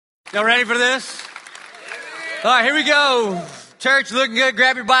Y'all ready for this? All right, here we go. Church, looking good.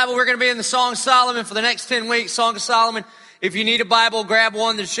 Grab your Bible. We're going to be in the Song of Solomon for the next 10 weeks. Song of Solomon. If you need a Bible, grab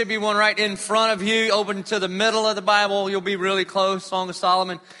one. There should be one right in front of you. Open to the middle of the Bible. You'll be really close. Song of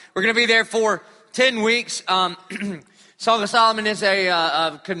Solomon. We're going to be there for 10 weeks. Song of Solomon is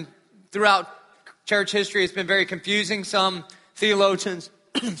throughout church history, it's been very confusing. Some theologians,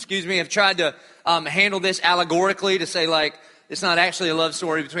 have tried to handle this allegorically to say, like, it's not actually a love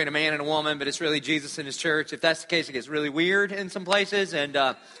story between a man and a woman, but it's really Jesus and his church. If that's the case, it gets really weird in some places, and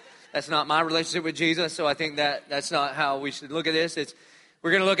that's not my relationship with Jesus, so I think that's not how we should look at this.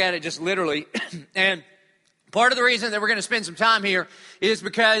 We're going to look at it just literally. And part of the reason that we're going to spend some time here is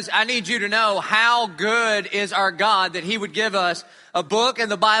because I need you to know how good is our God that he would give us a book in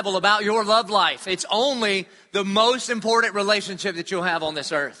the Bible about your love life. It's only the most important relationship that you'll have on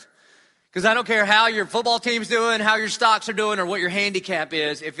this earth. Because I don't care how your football team's doing, how your stocks are doing, or what your handicap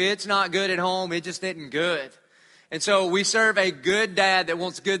is. If it's not good at home, it just isn't good. And so we serve a good dad that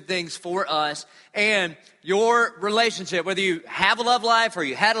wants good things for us. And your relationship, whether you have a love life or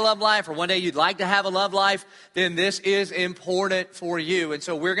you had a love life or one day you'd like to have a love life, then this is important for you. And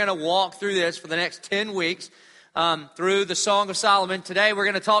so we're going to walk through this for the next 10 weeks through the Song of Solomon. Today we're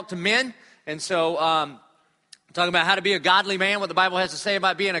going to talk to men. And so talking about how to be a godly man, what the Bible has to say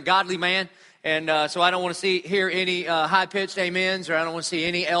about being a godly man. And so I don't want to hear any high-pitched amens, or I don't want to see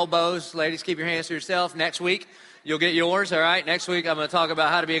any elbows. Ladies, keep your hands to yourself. Next week, you'll get yours, all right? Next week, I'm going to talk about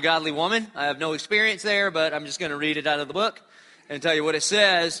how to be a godly woman. I have no experience there, but I'm just going to read it out of the book and tell you what it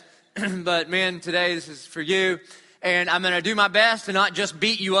says. But men, today, this is for you. And I'm going to do my best to not just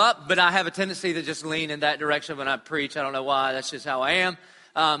beat you up, but I have a tendency to just lean in that direction when I preach. I don't know why. That's just how I am.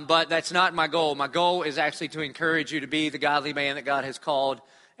 But that's not my goal. My goal is actually to encourage you to be the godly man that God has called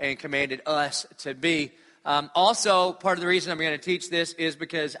and commanded us to be. Also, part of the reason I'm going to teach this is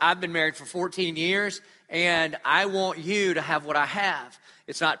because I've been married for 14 years, and I want you to have what I have.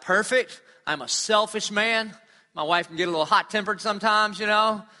 It's not perfect. I'm a selfish man. My wife can get a little hot-tempered sometimes, you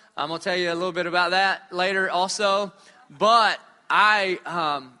know. I'm going to tell you a little bit about that later also. But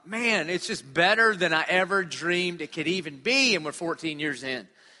it's just better than I ever dreamed it could even be, and we're 14 years in.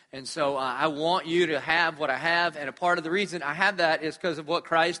 And so I want you to have what I have, and a part of the reason I have that is because of what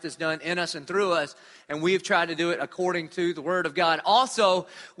Christ has done in us and through us, and we've tried to do it according to the Word of God. Also,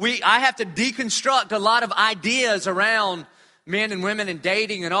 I have to deconstruct a lot of ideas around men and women and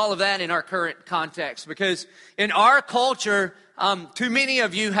dating and all of that in our current context, because in our culture, too many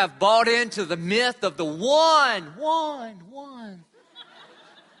of you have bought into the myth of the one.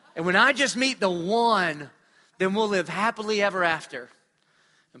 And when I just meet the one, then we'll live happily ever after.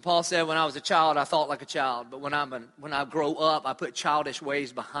 And Paul said, when I was a child, I thought like a child. But when I grow up, I put childish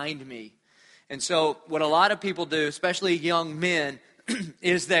ways behind me. And so what a lot of people do, especially young men,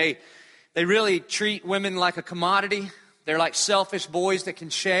 is they really treat women like a commodity. They're like selfish boys that can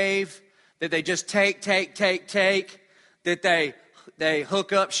shave, that they just take, that they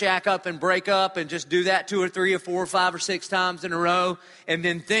hook up, shack up, and break up and just do that 2 or 3 or 4 or 5 or 6 times in a row and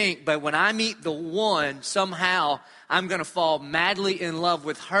then think, but when I meet the one, somehow I'm going to fall madly in love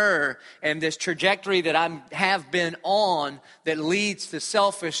with her, and this trajectory that I have been on that leads to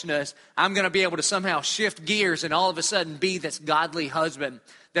selfishness, I'm going to be able to somehow shift gears and all of a sudden be this godly husband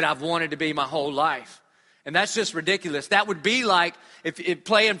that I've wanted to be my whole life. And that's just ridiculous. That would be like if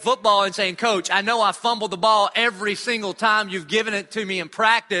playing football and saying, Coach, I know I fumbled the ball every single time you've given it to me in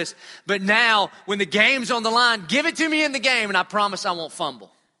practice, but now when the game's on the line, give it to me in the game and I promise I won't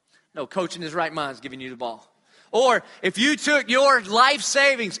fumble. No, coach in his right mind is giving you the ball. Or if you took your life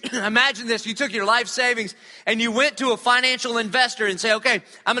savings, imagine this, you took your life savings and you went to a financial investor and say, okay,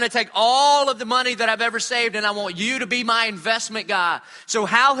 I'm going to take all of the money that I've ever saved and I want you to be my investment guy. So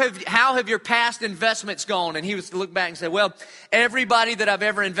how have your past investments gone? And he was to look back and say, well, everybody that I've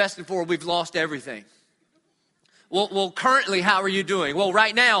ever invested for, we've lost everything. Well, currently, how are you doing? Well,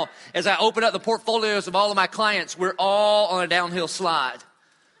 right now, as I open up the portfolios of all of my clients, we're all on a downhill slide.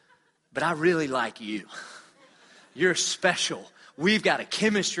 But I really like you. You're special. We've got a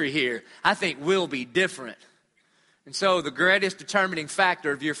chemistry here. I think we'll be different. And so the greatest determining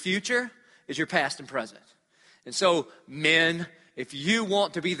factor of your future is your past and present. And so men, if you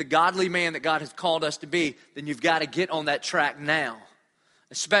want to be the godly man that God has called us to be, then you've got to get on that track now.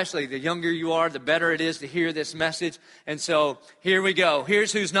 Especially the younger you are, the better it is to hear this message. And so here we go.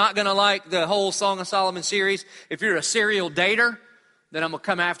 Here's who's not going to like the whole Song of Solomon series. If you're a serial dater, then I'm going to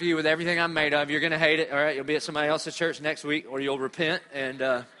come after you with everything I'm made of. You're going to hate it, all right? You'll be at somebody else's church next week, or you'll repent, and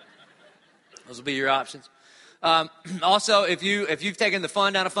those will be your options. Also, if you've taken the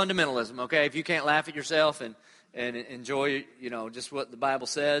fun down of fundamentalism, okay? If you can't laugh at yourself and and enjoy, just what the Bible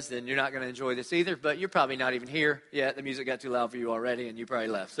says, then you're not going to enjoy this either. But you're probably not even here yet. The music got too loud for you already, and you probably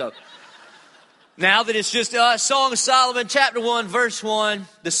left. So now that it's just us, Song of Solomon, chapter 1, verse 1,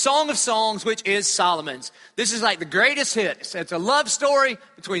 the Song of Songs, which is Solomon's. This is like the greatest hit. It's a love story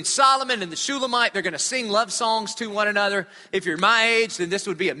between Solomon and the Shulamite. They're going to sing love songs to one another. If you're my age, then this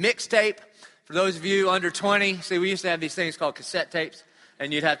would be a mixtape. For those of you under 20, see, we used to have these things called cassette tapes.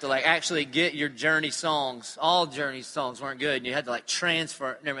 And you'd have to actually get your Journey songs. All Journey songs weren't good. And you had to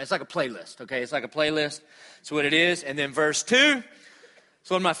transfer. It's like a playlist, okay? It's like a playlist. That's what it is. And then verse 2. It's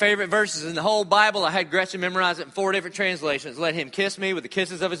one of my favorite verses in the whole Bible. I had Gretchen memorize it in 4 different translations. Let him kiss me with the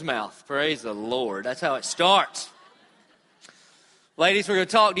kisses of his mouth. Praise the Lord. That's how it starts. Ladies, we're going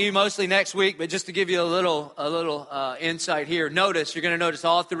to talk to you mostly next week, but just to give you a little insight here. You're going to notice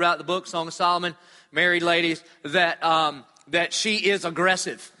all throughout the book, Song of Solomon, married ladies, that she is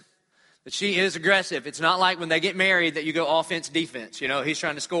aggressive. That she is aggressive. It's not like when they get married that you go offense, defense. He's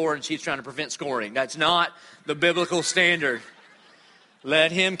trying to score and she's trying to prevent scoring. That's not the biblical standard.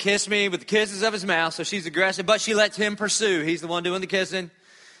 Let him kiss me with the kisses of his mouth. So she's aggressive, but she lets him pursue. He's the one doing the kissing.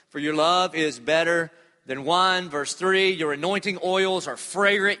 For your love is better than wine. Verse 3, your anointing oils are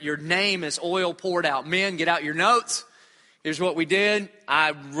fragrant. Your name is oil poured out. Men, get out your notes. Here's what we did.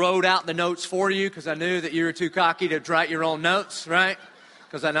 I wrote out the notes for you because I knew that you were too cocky to write your own notes, right?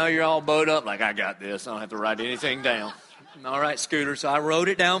 Because I know you're all bowed up like, I got this. I don't have to write anything down. All right, Scooter, so I wrote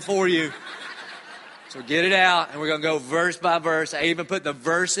it down for you. So get it out, and we're going to go verse by verse. I even put the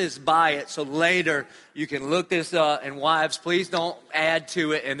verses by it, so later you can look this up. And wives, please don't add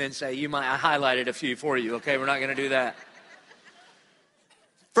to it and then say, I highlighted a few for you, okay? We're not going to do that.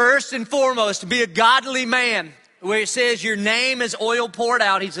 First and foremost, to be a godly man, where it says your name is oil poured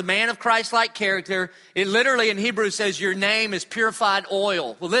out. He's a man of Christ-like character. It literally in Hebrew says your name is purified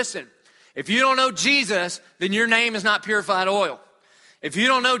oil. Well, listen, if you don't know Jesus, then your name is not purified oil. If you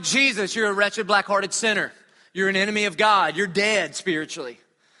don't know Jesus, you're a wretched, black-hearted sinner. You're an enemy of God. You're dead spiritually.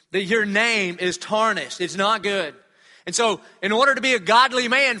 That your name is tarnished. It's not good. And so in order to be a godly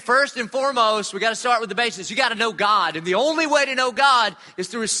man, first and foremost, we got to start with the basics. You got to know God. And the only way to know God is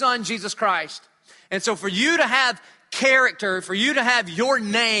through his son, Jesus Christ. And so for you to have character, for you to have your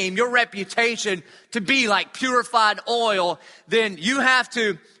name, your reputation to be like purified oil, then you have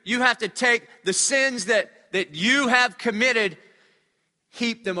to take the sins that you have committed,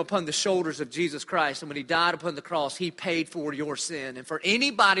 heap them upon the shoulders of Jesus Christ. And when he died upon the cross, he paid for your sin. And for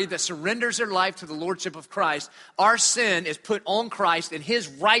anybody that surrenders their life to the lordship of Christ, our sin is put on Christ and his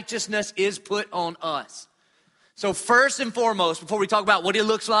righteousness is put on us. So first and foremost, before we talk about what he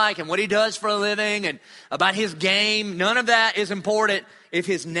looks like and what he does for a living and about his game, none of that is important if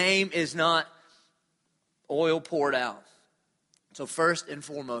his name is not oil poured out. So first and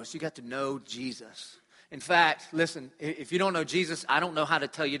foremost, you got to know Jesus. In fact, listen, if you don't know Jesus, I don't know how to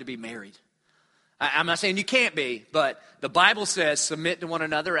tell you to be married. I'm not saying you can't be, but the Bible says submit to one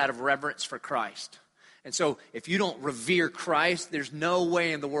another out of reverence for Christ. And so if you don't revere Christ, there's no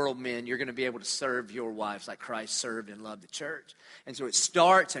way in the world, men, you're going to be able to serve your wives like Christ served and loved the church. And so it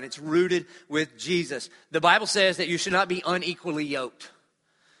starts and it's rooted with Jesus. The Bible says that you should not be unequally yoked.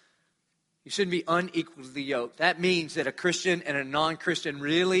 You shouldn't be unequally yoked. That means that a Christian and a non-Christian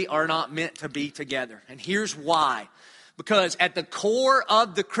really are not meant to be together. And here's why. Because at the core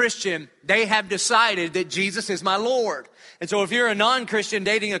of the Christian, they have decided that Jesus is my Lord. And so if you're a non-Christian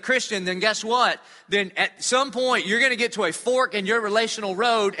dating a Christian, then guess what? Then at some point, you're going to get to a fork in your relational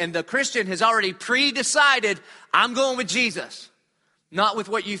road, and the Christian has already pre-decided, I'm going with Jesus, not with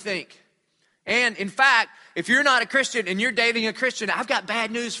what you think. And in fact, if you're not a Christian and you're dating a Christian, I've got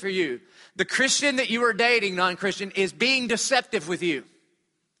bad news for you. The Christian that you are dating, non-Christian, is being deceptive with you.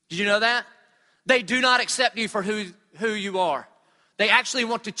 Did you know that? They do not accept you for who you are. They actually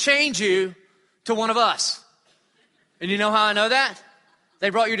want to change you to one of us. And you know how I know that? They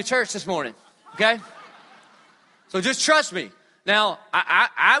brought you to church this morning, okay? So just trust me. Now,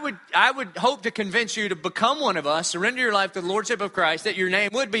 I would hope to convince you to become one of us, surrender your life to the lordship of Christ, that your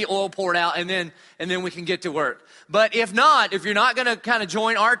name would be oil poured out, and then we can get to work. But if not, if you're not going to kind of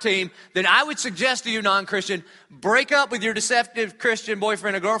join our team, then I would suggest to you, non-Christian, break up with your deceptive Christian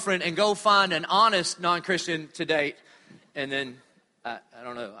boyfriend or girlfriend and go find an honest non-Christian to date. And then, I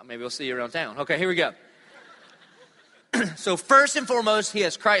don't know, maybe we'll see you around town. Okay, here we go. So first and foremost, he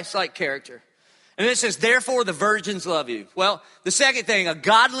has Christ-like character. And then it says, therefore the virgins love you. Well, the second thing, a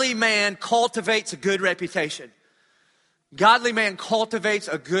godly man cultivates a good reputation. Godly man cultivates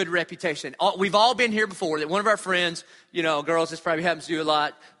a good reputation. We've all been here before that one of our friends, girls, this probably happens to you a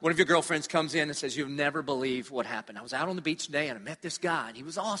lot. One of your girlfriends comes in and says, you'll never believe what happened. I was out on the beach today and I met this guy and he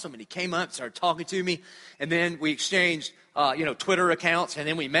was awesome. And he came up and started talking to me. And then we exchanged, Twitter accounts. And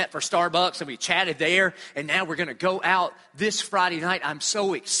then we met for Starbucks and we chatted there. And now we're going to go out this Friday night. I'm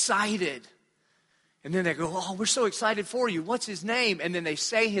so excited. And then they go, oh, we're so excited for you. What's his name? And then they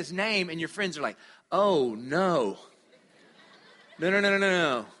say his name and your friends are like, oh, no.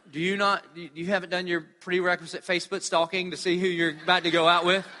 No. Do you haven't done your prerequisite Facebook stalking to see who you're about to go out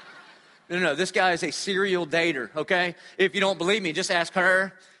with? No. This guy is a serial dater, okay? If you don't believe me, just ask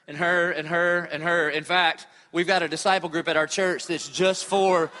her and her and her and her. In fact, we've got a disciple group at our church that's just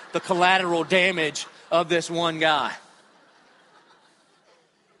for the collateral damage of this one guy.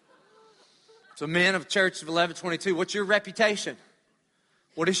 So men of Church of 1122, what's your reputation?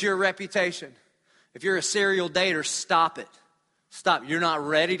 What is your reputation? If you're a serial dater, stop it. Stop. You're not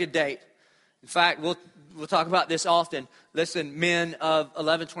ready to date. In fact, we'll talk about this often. Listen, men of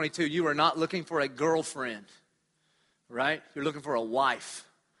 1122, you are not looking for a girlfriend, right? You're looking for a wife.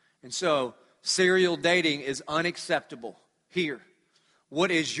 And so serial dating is unacceptable here.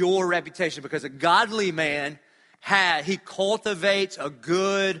 What is your reputation? Because a godly man, he cultivates a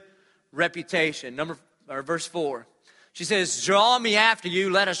good reputation. Verse 4. She says, draw me after you,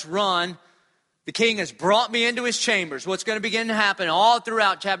 let us run. The king has brought me into his chambers. What's going to begin to happen all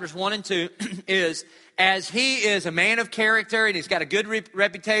throughout chapters 1 and 2 is, as he is a man of character and he's got a good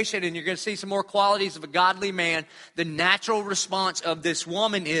reputation, and you're going to see some more qualities of a godly man, the natural response of this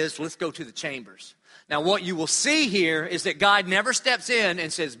woman is, let's go to the chambers. Now, what you will see here is that God never steps in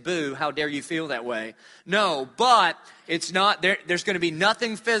and says, boo, how dare you feel that way. No, but it's not, there's going to be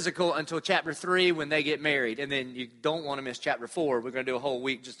nothing physical until chapter 3 when they get married. And then you don't want to miss chapter 4. We're going to do a whole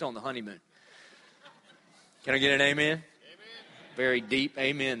week just on the honeymoon. Can I get an amen? Amen. Very deep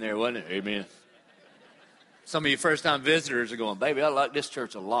amen there, wasn't it? Amen. Some of you first-time visitors are going, baby, I like this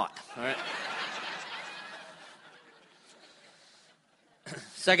church a lot. All right.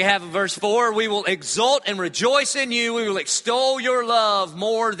 Second half of verse 4, we will exult and rejoice in you. We will extol your love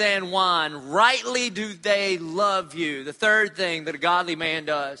more than wine. Rightly do they love you. The third thing that a godly man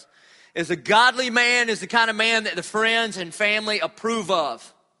does is a godly man is the kind of man that the friends and family approve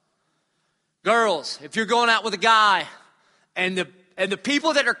of. Girls, if you're going out with a guy and the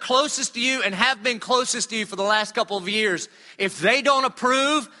people that are closest to you and have been closest to you for the last couple of years, if they don't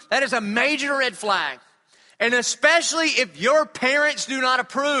approve, that is a major red flag. And especially if your parents do not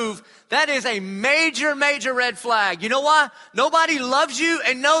approve, that is a major, major red flag. You know why? Nobody loves you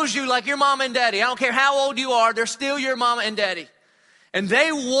and knows you like your mama and daddy. I don't care how old you are, they're still your mama and daddy. And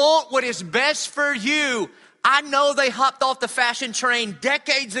they want what is best for you. I know they hopped off the fashion train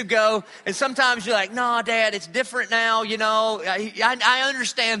decades ago, and sometimes you're like, nah, Dad, it's different now, I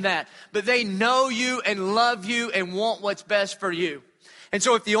understand that. But they know you and love you and want what's best for you. And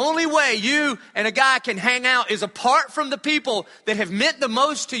so if the only way you and a guy can hang out is apart from the people that have meant the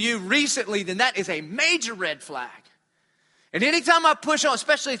most to you recently, then that is a major red flag. And anytime I push on,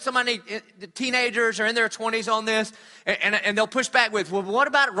 especially if somebody, the teenagers are in their 20s on this, and they'll push back with, well, what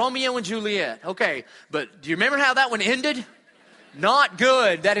about Romeo and Juliet? Okay, but do you remember how that one ended? Not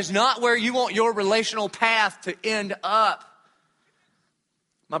good. That is not where you want your relational path to end up.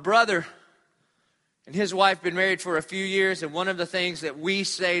 My brother and his wife been married for a few years, and one of the things that we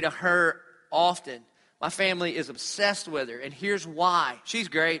say to her often, my family is obsessed with her, and here's why. She's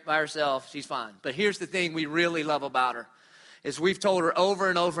great by herself. She's fine. But here's the thing we really love about her. Is we've told her over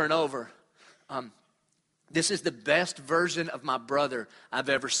and over and over, this is the best version of my brother I've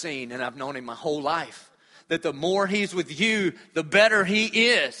ever seen, and I've known him my whole life. That the more he's with you, the better he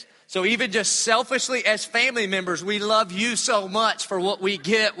is. So even just selfishly as family members, we love you so much for what we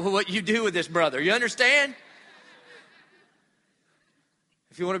get, what you do with this brother. You understand?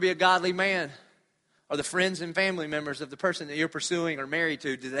 If you want to be a godly man, are the friends and family members of the person that you're pursuing or married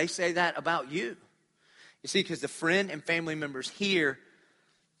to, do they say that about you? You see, because the friend and family members here,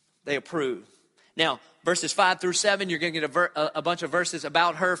 they approve. Now, verses 5 through 7, you're going to get a bunch of verses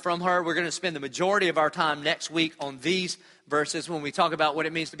about her, from her. We're going to spend the majority of our time next week on these verses when we talk about what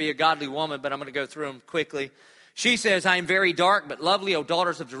it means to be a godly woman, but I'm going to go through them quickly. She says, I am very dark but lovely, O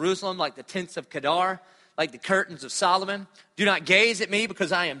daughters of Jerusalem, like the tents of Kedar, like the curtains of Solomon. Do not gaze at me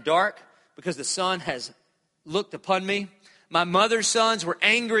because I am dark, because the sun has looked upon me. My mother's sons were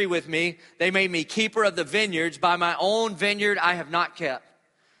angry with me. They made me keeper of the vineyards. By my own vineyard I have not kept.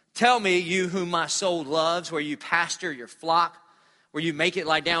 Tell me, you whom my soul loves, where you pasture your flock, where you make it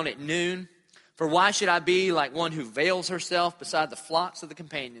lie down at noon. For why should I be like one who veils herself beside the flocks of the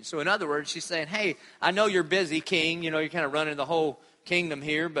companions? So in other words, she's saying, hey, I know you're busy, king. You know, you're kind of running the whole kingdom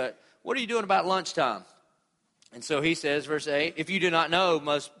here, but what are you doing about lunchtime? And so he says, verse 8, if you do not know,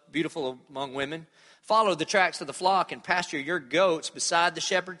 most beautiful among women, follow the tracks of the flock and pasture your goats beside the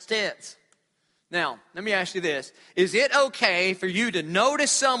shepherd's tents. Now, let me ask you this. Is it okay for you to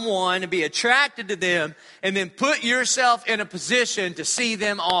notice someone and be attracted to them and then put yourself in a position to see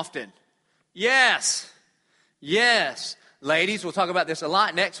them often? Yes. Yes. Ladies, we'll talk about this a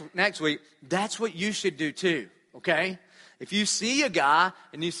lot next week. That's what you should do too, okay? If you see a guy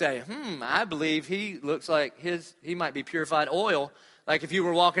and you say, I believe he looks like he might be purified oil. Like if you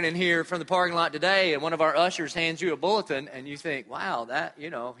were walking in here from the parking lot today and one of our ushers hands you a bulletin and you think, wow, that,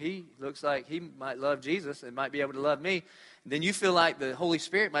 he looks like he might love Jesus and might be able to love me. And then you feel like the Holy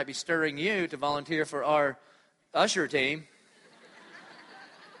Spirit might be stirring you to volunteer for our usher team.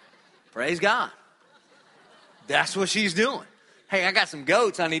 Praise God. That's what she's doing. Hey, I got some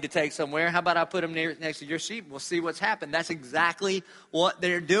goats I need to take somewhere. How about I put them next to your sheep? We'll see what's happened. That's exactly what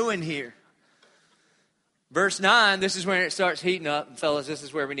they're doing here. Verse 9, this is where it starts heating up. And fellas, this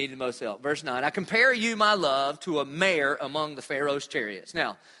is where we need the most help. Verse 9, I compare you, my love, to a mare among the Pharaoh's chariots.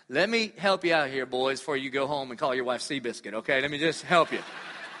 Now, let me help you out here, boys, before you go home and call your wife Seabiscuit, okay? Let me just help you.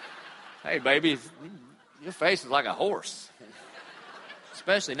 Hey, baby, your face is like a horse.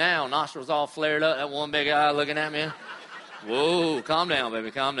 Especially now, nostrils all flared up, that one big eye looking at me. Whoa, calm down,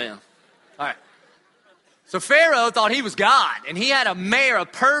 baby, calm down. All right. So Pharaoh thought he was God, and he had a mare, a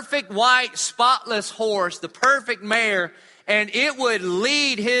perfect white, spotless horse, the perfect mare, and it would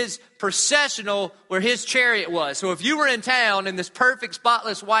lead his processional where his chariot was. So if you were in town and this perfect,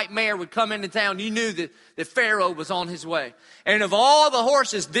 spotless white mare would come into town, you knew that Pharaoh was on his way. And of all the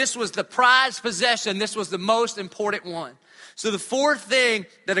horses, this was the prized possession. This was the most important one. So the fourth thing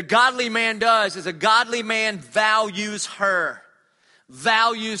that a godly man does is a godly man values her.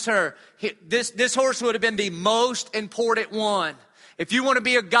 Values her. This horse would have been the most important one. If you want to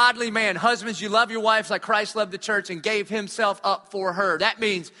be a godly man, husbands, you love your wives like Christ loved the church and gave himself up for her. That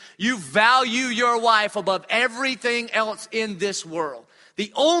means you value your wife above everything else in this world.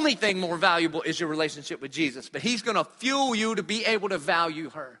 The only thing more valuable is your relationship with Jesus, but he's going to fuel you to be able to value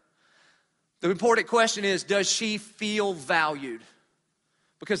her. The important question is, does she feel valued?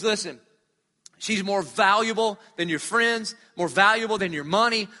 Because listen, she's more valuable than your friends, more valuable than your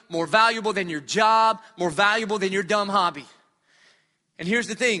money, more valuable than your job, more valuable than your dumb hobby. And here's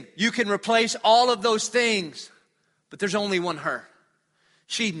the thing, you can replace all of those things, but there's only one her.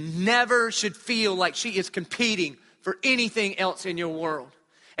 She never should feel like she is competing for anything else in your world.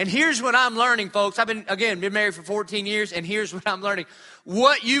 And here's what I'm learning, folks. I've been married for 14 years, and here's what I'm learning.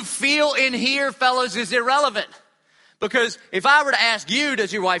 What you feel in here, fellas, is irrelevant. Because if I were to ask you,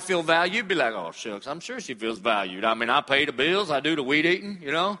 does your wife feel valued? You'd be like, oh, shucks, I'm sure she feels valued. I mean, I pay the bills, I do the weed eating,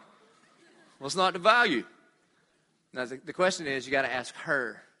 What's not to value? Now, the question is, you got to ask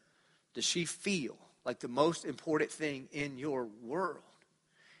her, does she feel like the most important thing in your world?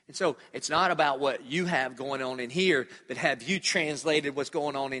 And so it's not about what you have going on in here, but have you translated what's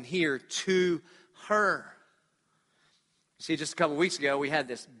going on in here to her? See, just a couple weeks ago, we had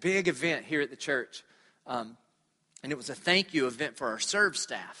this big event here at the church. And it was a thank you event for our serve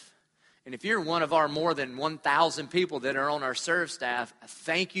staff. And if you're one of our more than 1,000 people that are on our serve staff,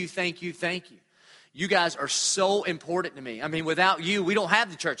 thank you, thank you, thank you. You guys are so important to me. I mean, without you, we don't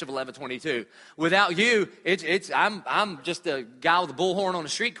have the Church of 1122. Without you, I'm just a guy with a bullhorn on a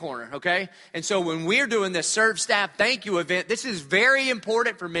street corner, okay? And so when we're doing this serve staff thank you event, this is very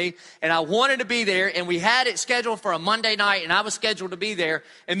important for me, and I wanted to be there, and we had it scheduled for a Monday night, and I was scheduled to be there.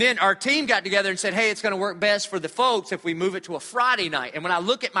 And then our team got together and said, hey, it's going to work best for the folks if we move it to a Friday night. And when I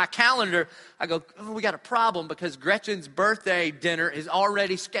look at my calendar, I go, oh, we got a problem because Gretchen's birthday dinner is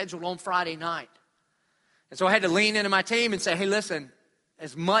already scheduled on Friday night. And so I had to lean into my team and say, hey, listen,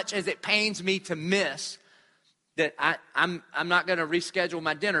 as much as it pains me to miss, that I'm not going to reschedule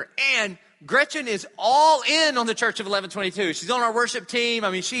my dinner. And Gretchen is all in on the Church of 1122. She's on our worship team.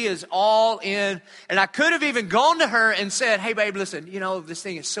 I mean, she is all in. And I could have even gone to her and said, hey, babe, listen, this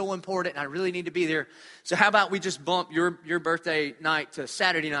thing is so important and I really need to be there. So how about we just bump your birthday night to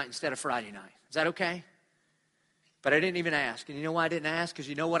Saturday night instead of Friday night? Is that okay? But I didn't even ask. And you know why I didn't ask? Because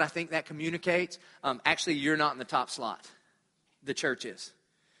you know what I think that communicates? Actually, you're not in the top slot. The church is.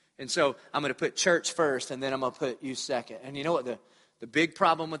 And so I'm going to put church first, and then I'm going to put you second. And you know what the big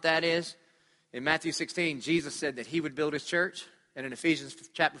problem with that is? In Matthew 16, Jesus said that he would build his church. And in Ephesians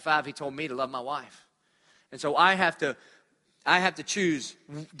chapter 5, he told me to love my wife. And so I have to choose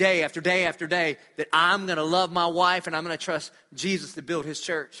day after day after day that I'm going to love my wife and I'm going to trust Jesus to build his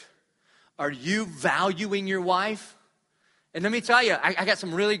church. Are you valuing your wife? And let me tell you, I got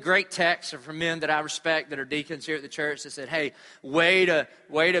some really great texts from men that I respect that are deacons here at the church that said, hey, way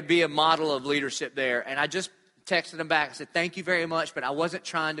to be a model of leadership there. And I just texted them back. I said, thank you very much, but I wasn't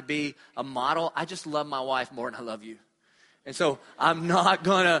trying to be a model. I just love my wife more than I love you. And so I'm not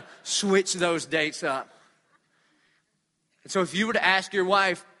going to switch those dates up. And so if you were to ask your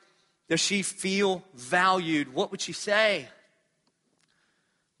wife, does she feel valued, what would she say?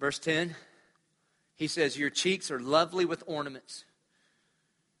 Verse 10. He says, your cheeks are lovely with ornaments.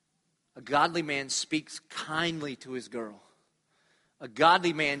 A godly man speaks kindly to his girl. A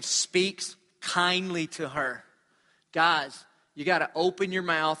godly man speaks kindly to her. Guys, you got to open your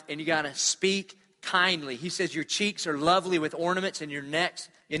mouth and you got to speak kindly. He says, your cheeks are lovely with ornaments and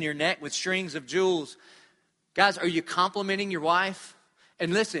in your neck with strings of jewels. Guys, are you complimenting your wife?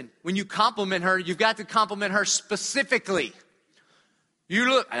 And listen, when you compliment her, you've got to compliment her specifically. You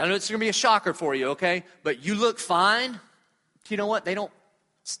look, I know it's going to be a shocker for you, okay? But you look fine. You know what? They don't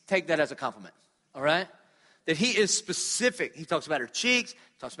take that as a compliment, all right? That he is specific. He talks about her cheeks,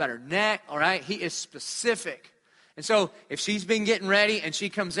 talks about her neck, all right? He is specific. And so if she's been getting ready and she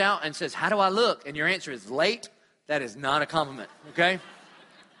comes out and says, how do I look? And your answer is late, that is not a compliment, okay?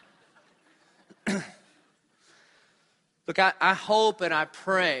 Look, I hope and I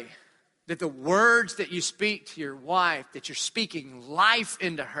pray that the words that you speak to your wife, that you're speaking life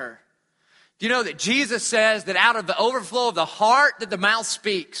into her. Do you know that Jesus says that out of the overflow of the heart that the mouth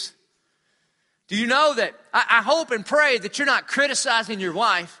speaks? Do you know that I hope and pray that you're not criticizing your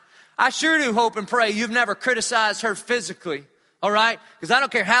wife? I sure do hope and pray you've never criticized her physically, all right? Because I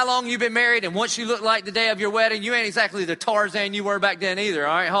don't care how long you've been married and what you look like the day of your wedding, you ain't exactly the Tarzan you were back then either,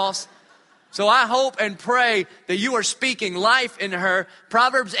 all right, Hoss? So I hope and pray that you are speaking life into her.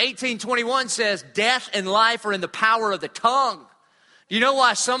 Proverbs 18:21 says, death and life are in the power of the tongue. You know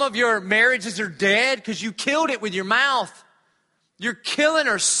why some of your marriages are dead? Because you killed it with your mouth. You're killing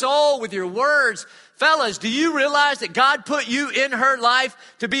her soul with your words. Fellas, do you realize that God put you in her life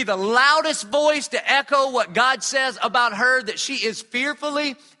to be the loudest voice to echo what God says about her, that she is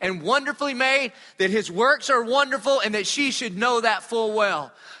fearfully and wonderfully made, that his works are wonderful, and that she should know that full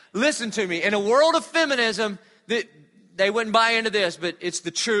well? Listen to me. In a world of feminism, they wouldn't buy into this, but it's the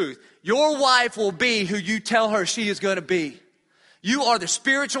truth. Your wife will be who you tell her she is going to be. You are the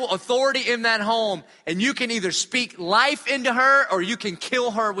spiritual authority in that home, and you can either speak life into her or you can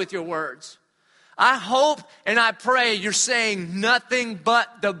kill her with your words. I hope and I pray you're saying nothing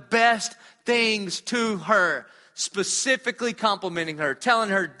but the best things to her, specifically complimenting her, telling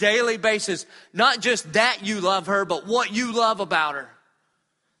her daily basis, not just that you love her, but what you love about her.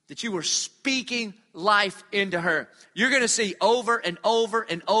 That you were speaking life into her. You're going to see over and over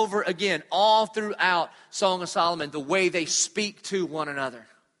and over again, all throughout Song of Solomon, the way they speak to one another.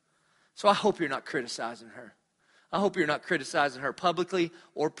 So I hope you're not criticizing her. I hope you're not criticizing her publicly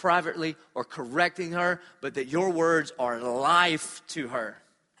or privately or correcting her, but that your words are life to her.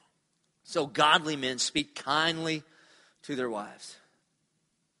 So godly men speak kindly to their wives.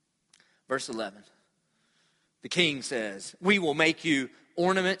 Verse 11. The king says, we will make you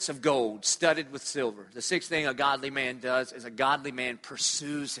ornaments of gold studded with silver. The sixth thing a godly man does is a godly man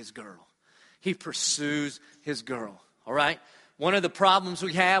pursues his girl. He pursues his girl, all right? One of the problems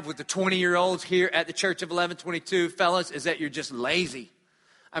we have with the 20-year-olds here at the Church of 1122, fellas, is that you're just lazy.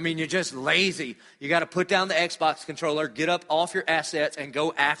 I mean, you're just lazy. You got to put down the Xbox controller, get up off your assets, and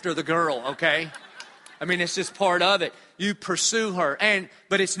go after the girl, okay? I mean, it's just part of it. You pursue her.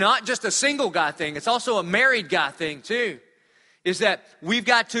 But it's not just a single guy thing. It's also a married guy thing, too. Is that we've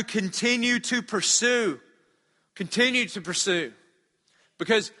got to continue to pursue. Continue to pursue.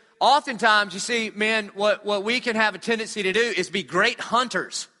 Because oftentimes, you see, men, what we can have a tendency to do is be great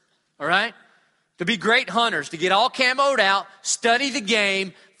hunters. All right? To be great hunters. To get all camoed out, study the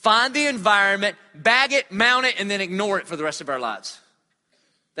game, find the environment, bag it, mount it, and then ignore it for the rest of our lives.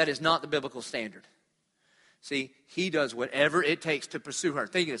 That is not the biblical standard. See, he does whatever it takes to pursue her.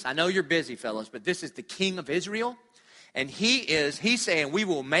 Think of this. I know you're busy, fellas, but this is the king of Israel. And he's saying, we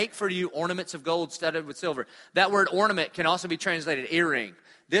will make for you ornaments of gold studded with silver. That word ornament can also be translated earring.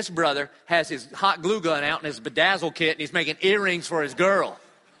 This brother has his hot glue gun out and his bedazzle kit, and he's making earrings for his girl.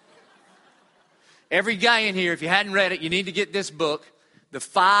 Every guy in here, if you hadn't read it, you need to get this book, The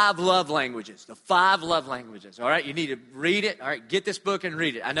 5 Love Languages. The 5 Love Languages, all right? You need to read it. All right, get this book and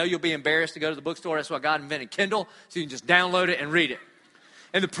read it. I know you'll be embarrassed to go to the bookstore. That's why God invented Kindle, so you can just download it and read it.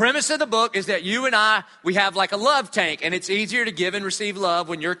 And the premise of the book is that you and I, we have like a love tank, and it's easier to give and receive love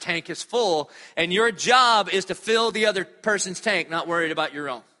when your tank is full, and your job is to fill the other person's tank, not worried about your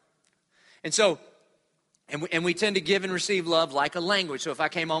own. And so And we tend to give and receive love like a language. So if I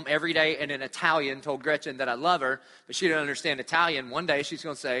came home every day and in Italian told Gretchen that I love her, but she didn't understand Italian, one day she's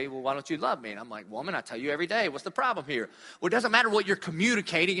going to say, well, why don't you love me? And I'm like, woman, I tell you every day. What's the problem here? Well, it doesn't matter what you're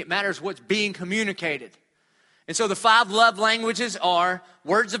communicating. It matters what's being communicated. And so the 5 love languages are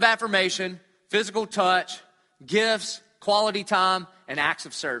words of affirmation, physical touch, gifts, quality time, and acts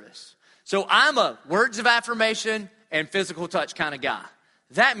of service. So I'm a words of affirmation and physical touch kind of guy.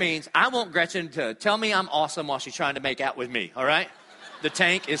 That means I want Gretchen to tell me I'm awesome while she's trying to make out with me, all right? The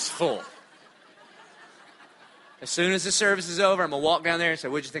tank is full. As soon as the service is over, I'm going to walk down there and say,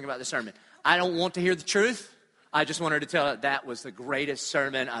 what'd you think about the sermon? I don't want to hear the truth. I just want her to tell her that was the greatest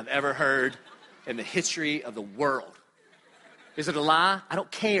sermon I've ever heard in the history of the world. Is it a lie? I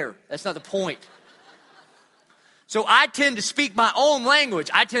don't care. That's not the point. So I tend to speak my own language.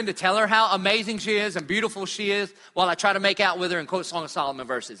 I tend to tell her how amazing she is and beautiful she is while I try to make out with her and quote Song of Solomon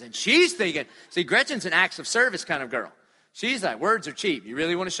verses. And she's thinking, see, Gretchen's an acts of service kind of girl. She's like, words are cheap. You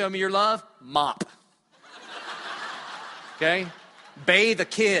really want to show me your love? Mop. Okay? Bathe a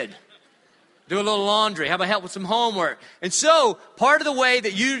kid. Do a little laundry. How about help with some homework? And so part of the way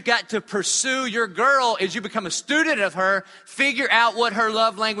that you got to pursue your girl is you become a student of her, figure out what her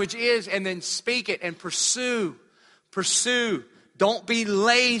love language is, and then speak it and pursue. Pursue. Don't be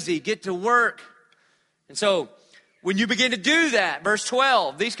lazy. Get to work. And so when you begin to do that, verse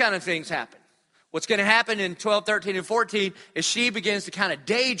 12, these kind of things happen. What's going to happen in 12, 13, and 14 is she begins to kind of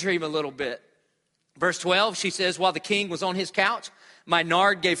daydream a little bit. Verse 12, she says, while the king was on his couch, my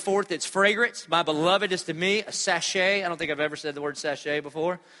nard gave forth its fragrance. My beloved is to me a sachet. I don't think I've ever said the word sachet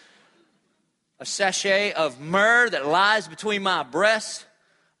before. A sachet of myrrh that lies between my breasts.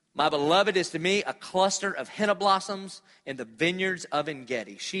 My beloved is to me a cluster of henna blossoms in the vineyards of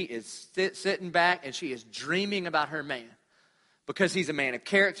En-Gedi. She is sitting back and she is dreaming about her man because he's a man of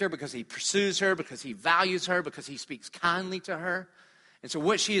character, because he pursues her, because he values her, because he speaks kindly to her. And so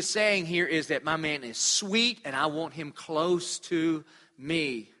what she is saying here is that my man is sweet and I want him close to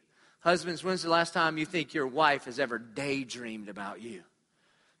me. Husbands, when's the last time you think your wife has ever daydreamed about you?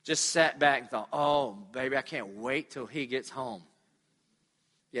 Just sat back and thought, oh, baby, I can't wait till he gets home.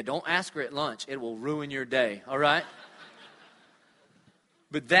 Yeah, don't ask her at lunch. It will ruin your day, all right?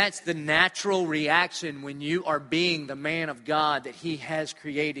 But that's the natural reaction when you are being the man of God that he has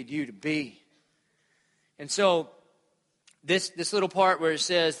created you to be. And so this little part where it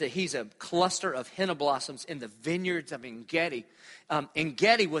says that he's a cluster of henna blossoms in the vineyards of En-Gedi.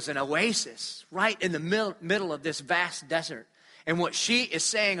 En-Gedi was an oasis right in the middle of this vast desert. And what she is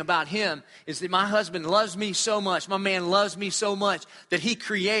saying about him is that my husband loves me so much, my man loves me so much, that he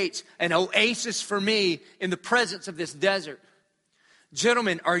creates an oasis for me in the presence of this desert.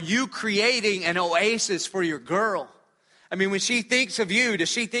 Gentlemen, are you creating an oasis for your girl? I mean, when she thinks of you, does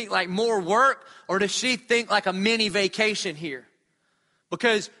she think like more work or does she think like a mini vacation here?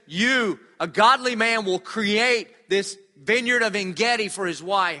 Because you, a godly man, will create this vineyard of En-Gedi for his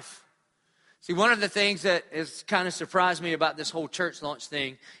wife. See, one of the things that has kind of surprised me about this whole church launch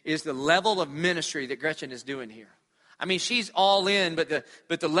thing is the level of ministry that Gretchen is doing here. I mean, she's all in, but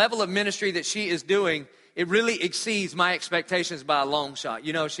the level of ministry that she is doing, it really exceeds my expectations by a long shot.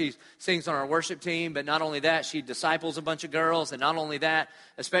 You know, she sings on our worship team, but not only that, she disciples a bunch of girls, and not only that,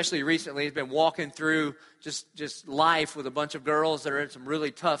 especially recently, has been walking through just life with a bunch of girls that are in some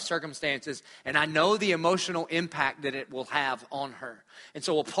really tough circumstances, and I know the emotional impact that it will have on her. And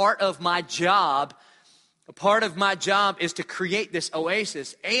so a part of my job is to create this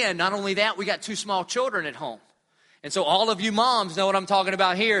oasis, and not only that, we got 2 small children at home. And so all of you moms know what I'm talking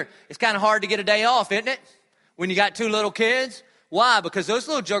about here. It's kind of hard to get a day off, isn't it? When you got 2 little kids. Why? Because those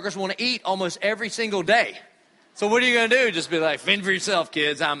little jokers want to eat almost every single day. So what are you going to do? Just be like, fend for yourself,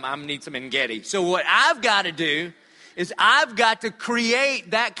 kids. I need some En-Gedi. So what I've got to do is I've got to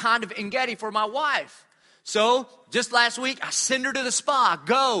create that kind of En-Gedi for my wife. So just last week, I send her to the spa.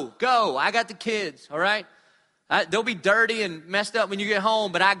 Go. I got the kids, all right? They'll be dirty and messed up when you get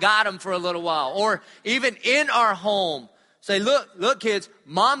home, but I got them for a little while. Or even in our home, say, look, kids,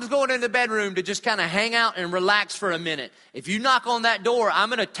 mom's going in the bedroom to just kind of hang out and relax for a minute. If you knock on that door, I'm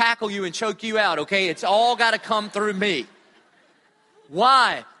going to tackle you and choke you out, okay? It's all got to come through me.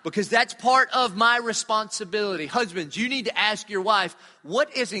 Why? Because that's part of my responsibility. Husbands, you need to ask your wife,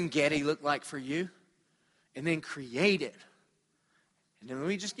 what does En-Gedi look like for you? And then create it. And then let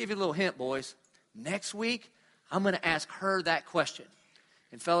me just give you a little hint, boys. Next week, I'm going to ask her that question.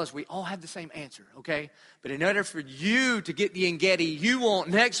 And fellas, we all have the same answer, okay? But in order for you to get the En-Gedi you want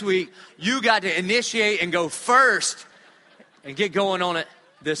next week, you got to initiate and go first and get going on it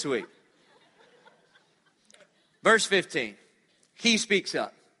this week. Verse 15, he speaks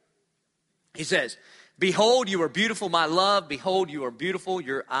up. He says, Behold, you are beautiful, my love. Behold, you are beautiful.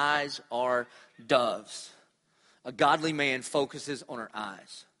 Your eyes are doves. A godly man focuses on her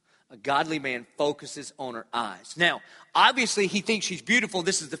eyes. A godly man focuses on her eyes. Now, obviously, he thinks she's beautiful.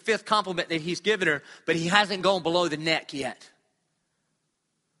 This is the 5th compliment that he's given her, but he hasn't gone below the neck yet.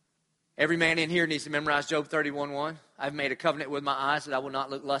 Every man in here needs to memorize Job 31:1. I've made a covenant with my eyes that I will not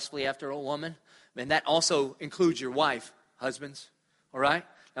look lustfully after a woman. And that also includes your wife, husbands. All right?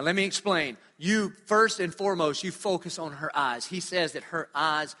 Now, let me explain. You, first and foremost, you focus on her eyes. He says that her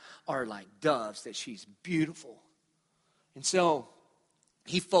eyes are like doves, that she's beautiful. And so,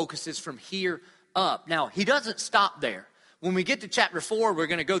 he focuses from here up. Now, he doesn't stop there. When we get to chapter 4, we're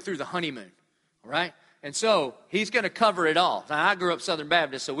going to go through the honeymoon. All right? And so, he's going to cover it all. Now, I grew up Southern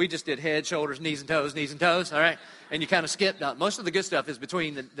Baptist, so we just did head, shoulders, knees, and toes, all right? And you kind of skipped up. Most of the good stuff is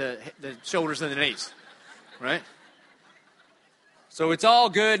between the shoulders and the knees, right? So, it's all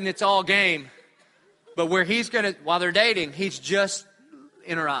good and it's all game. But where he's going to, while they're dating, he's just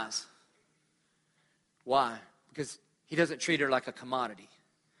in her eyes. Why? Because he doesn't treat her like a commodity.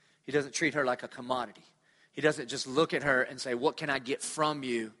 He doesn't treat her like a commodity. He doesn't just look at her and say, what can I get from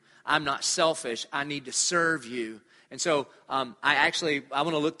you? I'm not selfish. I need to serve you. And so I want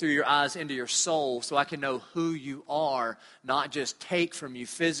to look through your eyes into your soul so I can know who you are, not just take from you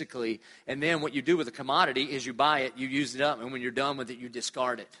physically. And then what you do with a commodity is you buy it, you use it up, and when you're done with it, you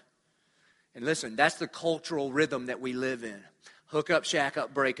discard it. And listen, that's the cultural rhythm that we live in. Hook up, shack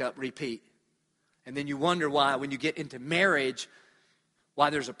up, break up, repeat. And then you wonder why, when you get into marriage, why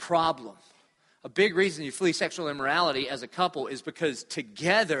there's a problem. A big reason you flee sexual immorality as a couple is because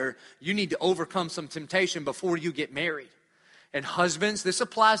together you need to overcome some temptation before you get married. And husbands, this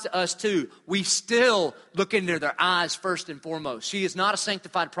applies to us too. We still look into their eyes first and foremost. She is not a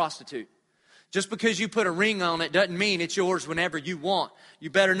sanctified prostitute. Just because you put a ring on it doesn't mean it's yours whenever you want. You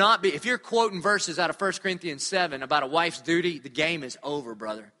better not be. If you're quoting verses out of 1 Corinthians 7 about a wife's duty, the game is over,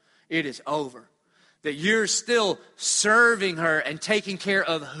 brother. It is over. That you're still serving her and taking care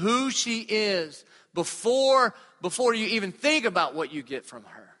of who she is before you even think about what you get from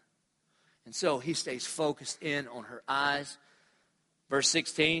her. And so he stays focused in on her eyes. Verse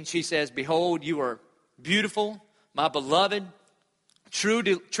 16, she says, behold, you are beautiful, my beloved,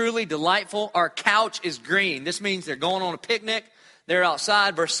 truly delightful. Our couch is green. This means they're going on a picnic. They're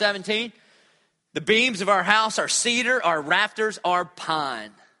outside. Verse 17, the beams of our house are cedar, our rafters are pine.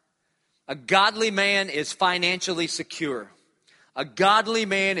 A godly man is financially secure. A godly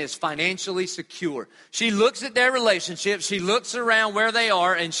man is financially secure. She looks at their relationship. She looks around where they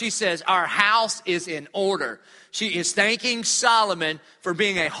are and she says, our house is in order. She is thanking Solomon for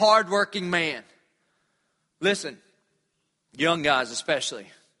being a hardworking man. Listen, young guys especially,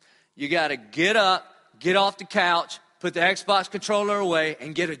 you got to get up, get off the couch, put the Xbox controller away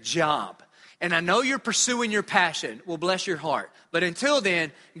and get a job. And I know you're pursuing your passion. Well, bless your heart. But until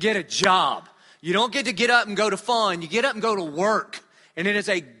then, get a job. You don't get up and go to fun. You get up and go to work. And it is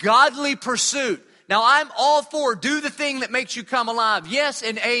a godly pursuit. Now, I'm all for do the thing that makes you come alive. Yes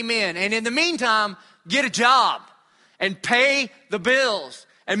and amen. And in the meantime, get a job and pay the bills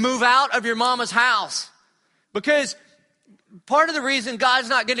and move out of your mama's house. Because part of the reason God's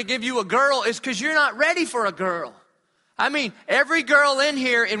not going to give you a girl is because you're not ready for a girl. I mean, every girl in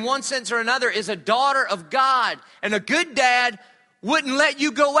here, in one sense or another, is a daughter of God. And a good dad wouldn't let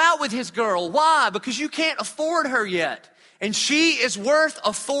you go out with his girl. Why? Because you can't afford her yet. And she is worth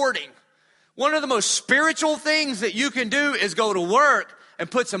affording. One of the most spiritual things that you can do is go to work and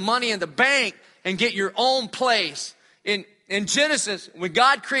put some money in the bank and get your own place. In Genesis, when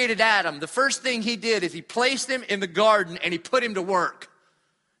God created Adam, the first thing he did is he placed him in the garden and he put him to work.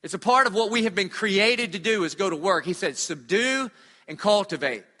 It's a part of what we have been created to do is go to work. He said, subdue and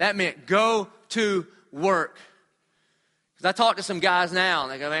cultivate. That meant go to work. Because I talk to some guys now,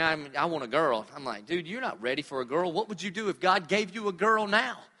 and they go, man, I want a girl. I'm like, dude, you're not ready for a girl. What would you do if God gave you a girl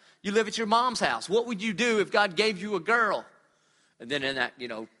now? You live at your mom's house. What would you do if God gave you a girl? And then in that,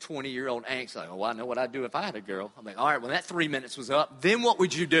 20-year-old angst, like, oh, I know what I'd do if I had a girl. I'm like, all right, when that 3 minutes was up, then what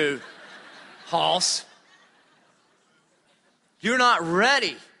would you do, Hoss? You're not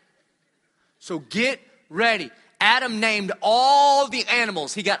ready. So get ready. Adam named all the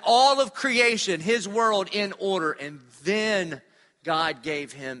animals. He got all of creation, his world in order. And then God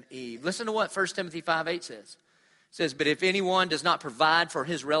gave him Eve. Listen to what 1 Timothy 5:8 says. It says, but if anyone does not provide for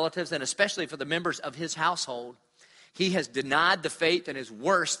his relatives, and especially for the members of his household, he has denied the faith and is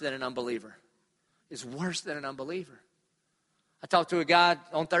worse than an unbeliever. Is worse than an unbeliever. I talked to a guy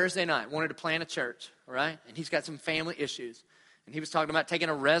on Thursday night, wanted to plant a church, all right? And he's got some family issues. And he was talking about taking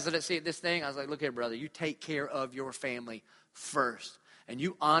a residency at this thing. I was like, look here, brother, you take care of your family first. And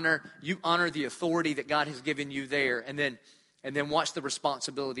you honor the authority that God has given you there, and then watch the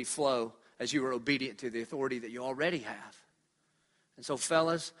responsibility flow as you are obedient to the authority that you already have. And so,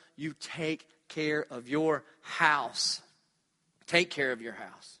 fellas, you take care of your house. Take care of your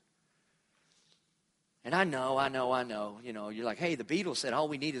house. And I know. You know, you're like, hey, the Beatles said all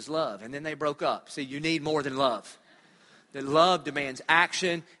we need is love. And then they broke up. See, you need more than love. That love demands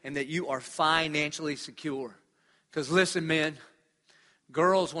action and that you are financially secure. Because listen, men,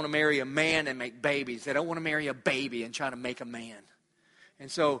 girls want to marry a man and make babies. They don't want to marry a baby and try to make a man.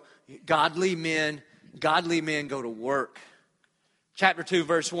 And so godly men go to work. Chapter 2,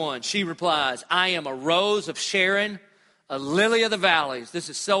 verse 1, she replies, I am a rose of Sharon, a lily of the valleys. This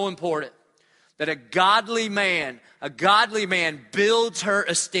is so important. That a godly man builds her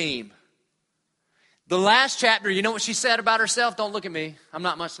esteem. The last chapter, you know what she said about herself? Don't look at me. I'm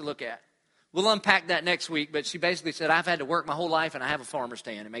not much to look at. We'll unpack that next week, but she basically said, I've had to work my whole life and I have a farmer's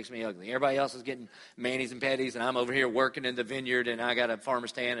stand. It makes me ugly. Everybody else is getting manis and petties and I'm over here working in the vineyard and I got a farmer's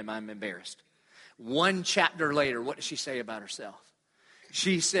stand and I'm embarrassed. One chapter later, what does she say about herself?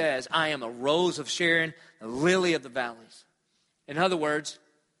 She says, I am a rose of Sharon, a lily of the valleys. In other words,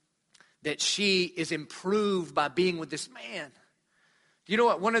 that she is improved by being with this man. You know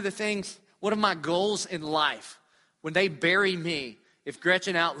what? One of my goals in life, when they bury me, if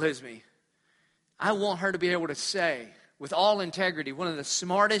Gretchen outlives me, I want her to be able to say, with all integrity, one of the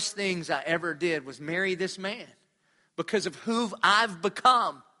smartest things I ever did was marry this man because of who I've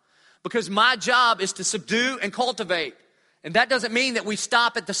become. Because my job is to subdue and cultivate. And that doesn't mean that we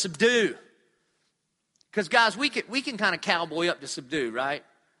stop at the subdue. Because, guys, we can kind of cowboy up to subdue, right?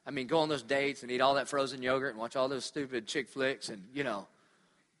 I mean, go on those dates and eat all that frozen yogurt and watch all those stupid chick flicks and, you know.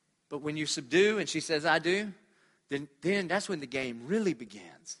 But when you subdue and she says, I do, then that's when the game really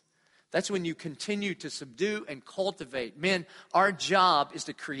begins. That's when you continue to subdue and cultivate. Men, our job is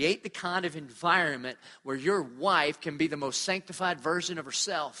to create the kind of environment where your wife can be the most sanctified version of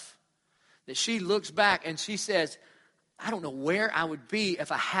herself. That she looks back and she says, I don't know where I would be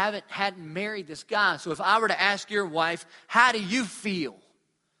if I hadn't married this guy. So if I were to ask your wife, how do you feel?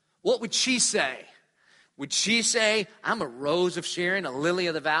 What would she say? Would she say, I'm a rose of Sharon, a lily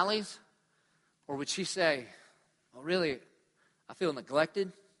of the valleys? Or would she say, oh, really, I feel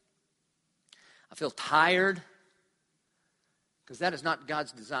neglected? I feel tired? Because that is not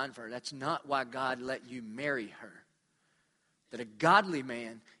God's design for her. That's not why God let you marry her. That a godly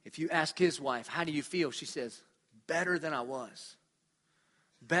man, if you ask his wife, how do you feel? She says, better than I was.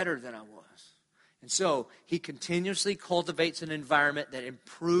 Better than I was. And so he continuously cultivates an environment that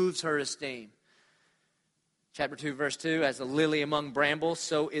improves her esteem. Chapter 2, verse 2, as the lily among brambles,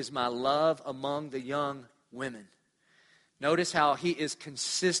 so is my love among the young women. Notice how he is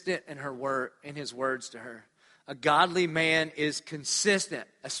consistent in his words to her. A godly man is consistent,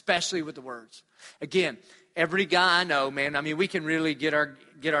 especially with the words. Again, every guy I know, man, I mean, we can really get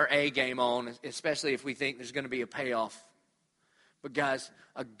our A game on, especially if we think there's going to be a payoff. But guys,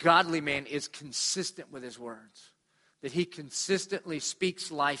 a godly man is consistent with his words. That he consistently speaks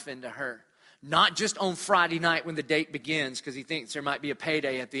life into her. Not just on Friday night when the date begins, because he thinks there might be a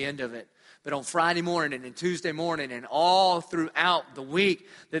payday at the end of it. But on Friday morning and Tuesday morning and all throughout the week,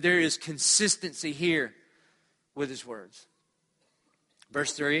 that there is consistency here with his words.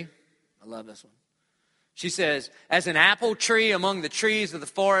 Verse 3, I love this one. She says, as an apple tree among the trees of the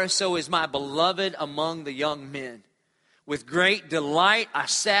forest, so is my beloved among the young men. With great delight I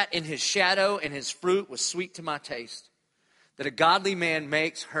sat in his shadow, and his fruit was sweet to my taste. That a godly man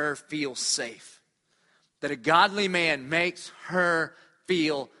makes her feel safe. That a godly man makes her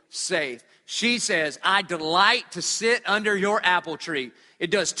feel safe. She says, I delight to sit under your apple tree.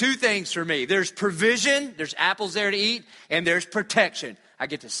 It does two things for me. There's provision, there's apples there to eat, and there's protection. I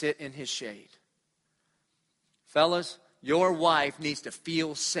get to sit in his shade. Fellas, your wife needs to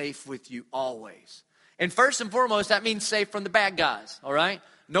feel safe with you always. And first and foremost, that means safe from the bad guys, all right?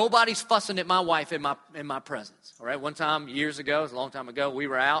 Nobody's fussing at my wife in my presence, all right? One time, years ago, it was a long time ago, we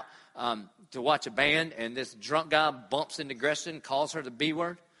were out to watch a band, and this drunk guy bumps into Gretchen, calls her the B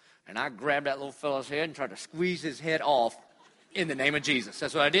word, and I grabbed that little fellow's head and tried to squeeze his head off in the name of Jesus.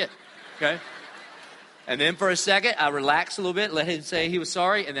 That's what I did, okay? And then for a second, I relaxed a little bit, let him say he was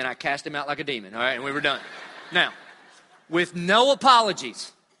sorry, and then I cast him out like a demon, all right? And we were done. Now, with no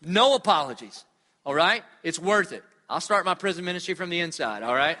apologies, all right? It's worth it. I'll start my prison ministry from the inside,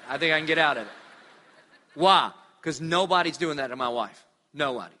 all right? I think I can get out of it. Why? Because nobody's doing that to my wife.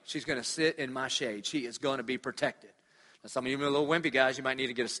 Nobody. She's going to sit in my shade. She is going to be protected. Now, some of you are little wimpy guys, you might need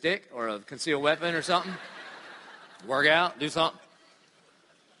to get a stick or a concealed weapon or something. Work out, do something.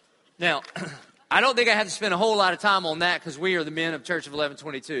 Now, I don't think I have to spend a whole lot of time on that because we are the men of Church of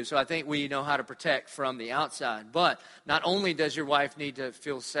 1122. So I think we know how to protect from the outside. But not only does your wife need to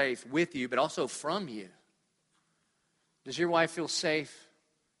feel safe with you, but also from you. Does your wife feel safe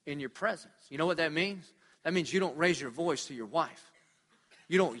in your presence? You know what that means? That means you don't raise your voice to your wife.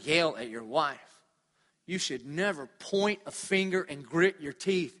 You don't yell at your wife. You should never point a finger and grit your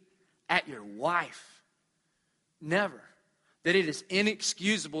teeth at your wife. Never. That it is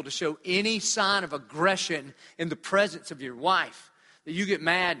inexcusable to show any sign of aggression in the presence of your wife. That you get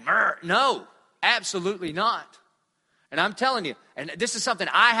mad. No, absolutely not. And I'm telling you, and this is something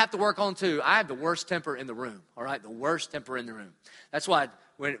I have to work on too. I have the worst temper in the room, all right? The worst temper in the room. That's why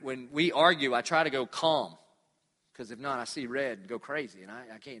when we argue, I try to go calm. Because if not, I see red and go crazy, and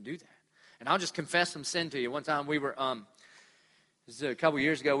I can't do that. And I'll just confess some sin to you. One time we were, this is a couple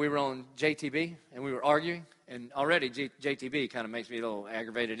years ago, we were on JTB, and we were arguing. And already JTB kind of makes me a little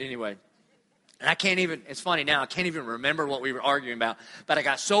aggravated anyway. And I can't even, it's funny now, I can't even remember what we were arguing about. But I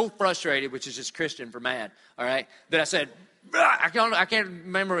got so frustrated, which is just Christian for mad, all right, that I said, I can't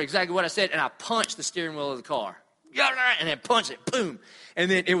remember exactly what I said, and I punched the steering wheel of the car. And then punched it, boom. And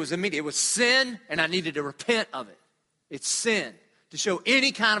then it was immediate. It was sin, and I needed to repent of it. It's sin to show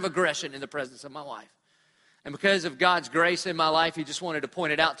any kind of aggression in the presence of my wife. And because of God's grace in my life, he just wanted to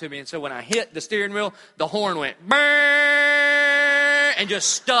point it out to me. And so when I hit the steering wheel, the horn went, and just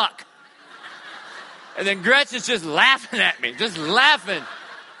stuck. And then Gretchen's just laughing at me, just laughing.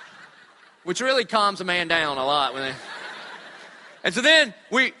 Which really calms a man down a lot when they... And so then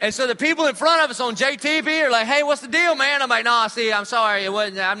so the people in front of us on JTB are like, hey, what's the deal, man? I'm like, no, see, I'm sorry.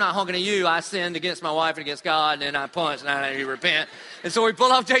 I'm not honking at you. I sinned against my wife and against God, and then I punched, and I need to repent. And so we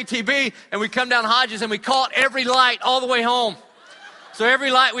pull off JTB, and we come down Hodges, and we caught every light all the way home. So every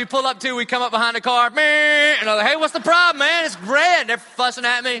light we pull up to, we come up behind the car, and I'm like, hey, what's the problem, man? It's red. They're fussing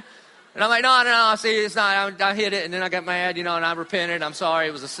at me. And I'm like, no, see, it's not. I hit it, and then I got mad, and I repented. I'm sorry.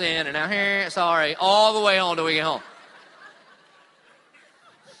 It was a sin, and now, sorry. All the way home till we get home.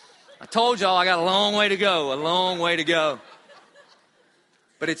 I told y'all I got a long way to go.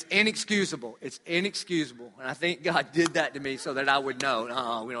 But it's inexcusable. It's inexcusable. And I think God did that to me so that I would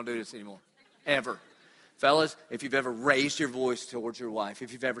know, we don't do this anymore. Ever. Fellas, if you've ever raised your voice towards your wife,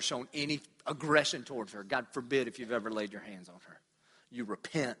 if you've ever shown any aggression towards her, God forbid if you've ever laid your hands on her, you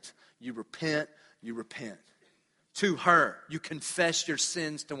repent. You repent. You repent. To her, you confess your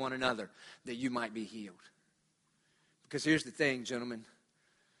sins to one another that you might be healed. Because here's the thing, gentlemen.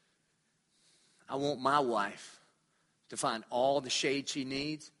 I want my wife to find all the shade she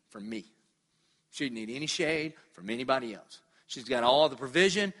needs from me. She doesn't need any shade from anybody else. She's got all the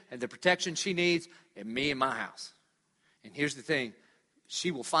provision and the protection she needs in me and my house. And here's the thing.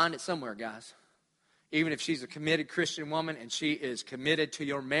 She will find it somewhere, guys. Even if she's a committed Christian woman and she is committed to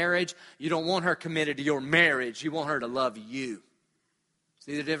your marriage, you don't want her committed to your marriage. You want her to love you.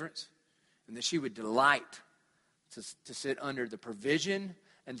 See the difference? And that she would delight to sit under the provision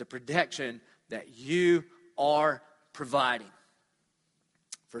and the protection that you are providing.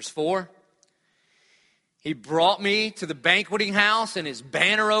 Verse 4, he brought me to the banqueting house, and his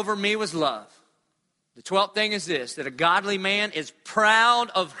banner over me was love. The 12th thing is this, that a godly man is proud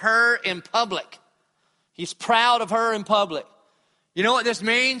of her in public. He's proud of her in public. You know what this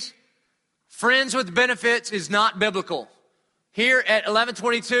means? Friends with benefits is not biblical. Here at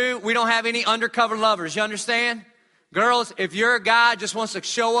 1122, we don't have any undercover lovers. You understand? Girls, if your guy just wants to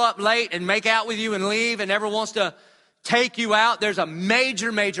show up late and make out with you and leave and never wants to take you out, there's a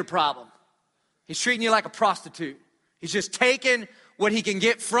major, major problem. He's treating you like a prostitute. He's just taking what he can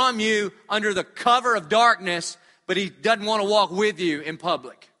get from you under the cover of darkness, but he doesn't want to walk with you in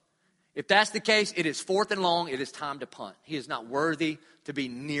public. If that's the case, it is fourth and long. It is time to punt. He is not worthy to be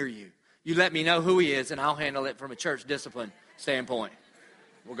near you. You let me know who he is, and I'll handle it from a church discipline standpoint.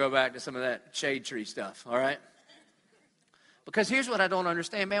 We'll go back to some of that shade tree stuff, all right? Because here's what I don't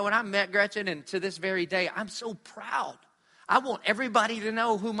understand, man. When I met Gretchen, and to this very day, I'm so proud. I want everybody to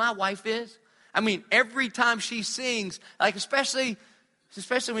know who my wife is. I mean, every time she sings, like especially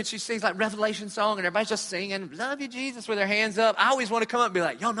when she sings like Revelation song and everybody's just singing, love you, Jesus, with their hands up. I always want to come up and be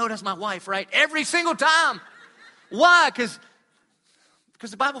like, y'all know that's my wife, right? Every single time. Why? Because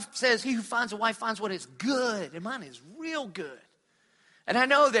the Bible says he who finds a wife finds what is good. And mine is real good. And I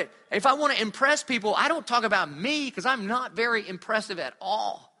know that if I want to impress people, I don't talk about me because I'm not very impressive at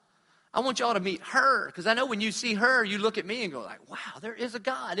all. I want y'all to meet her because I know when you see her, you look at me and go like, wow, there is a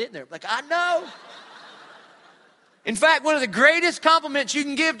God, isn't there? Like, I know. In fact, one of the greatest compliments you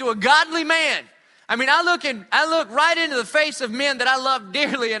can give to a godly man, I mean, I look right into the face of men that I love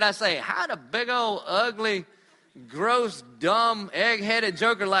dearly and I say, how the big old ugly gross, dumb, egg-headed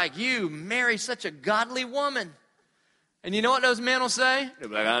joker like you marry such a godly woman. And you know what those men will say? They'll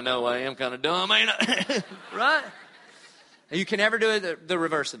be like, I know I am kind of dumb, ain't I? Right? And you can never do the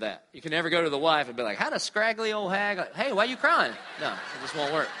reverse of that. You can never go to the wife and be like, how a scraggly old hag, like, hey, why are you crying? No, it just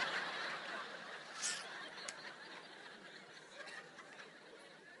won't work.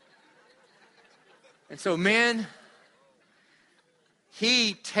 And so, men,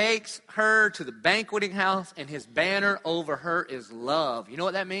 he takes her to the banqueting house, and his banner over her is love. You know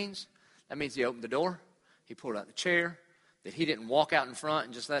what that means? That means he opened the door, he pulled out the chair, that he didn't walk out in front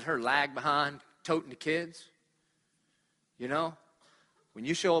and just let her lag behind toting the kids. You know, when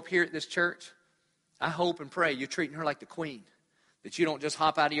you show up here at this church, I hope and pray you're treating her like the queen. That you don't just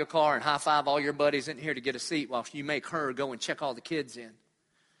hop out of your car and high-five all your buddies in here to get a seat while you make her go and check all the kids in.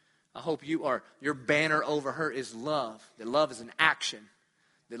 I hope your banner over her is love. That love is an action.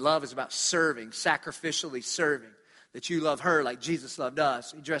 That love is about serving, sacrificially serving. That you love her like Jesus loved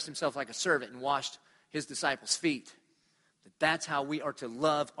us. He dressed himself like a servant and washed his disciples' feet. That's how we are to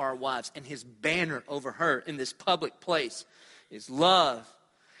love our wives. And his banner over her in this public place is love.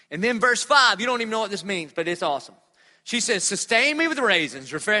 And then verse 5, you don't even know what this means, but it's awesome. She says, sustain me with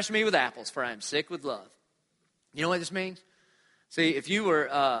raisins, refresh me with apples, for I am sick with love. You know what this means? See, if you were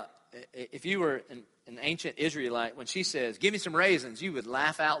an ancient Israelite, when she says, give me some raisins, you would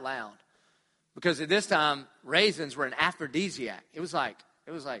laugh out loud. Because at this time, raisins were an aphrodisiac. It was like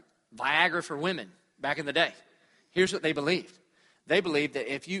Viagra for women back in the day. Here's what they believed. They believed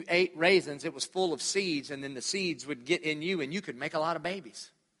that if you ate raisins, it was full of seeds, and then the seeds would get in you, and you could make a lot of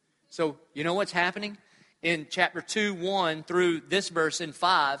babies. So, you know what's happening? In chapter 2, 1 through this verse in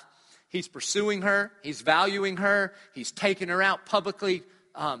 5, he's pursuing her, he's valuing her, he's taking her out publicly,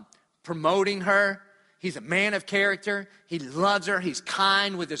 promoting her. He's a man of character. He loves her. He's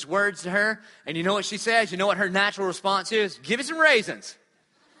kind with his words to her. And you know what she says? You know what her natural response is? Give me some raisins.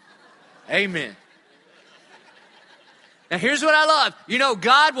 Amen. Now, here's what I love. You know,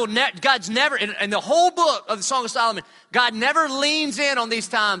 God's never, in the whole book of the Song of Solomon, God never leans in on these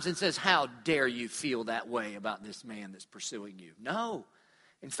times and says, how dare you feel that way about this man that's pursuing you? No.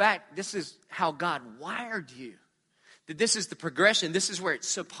 In fact, this is how God wired you. That this is the progression. This is where it's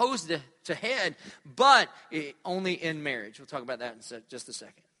supposed to head, but only in marriage. We'll talk about that in just a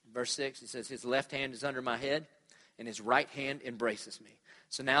second. Verse 6, it says, his left hand is under my head, and his right hand embraces me.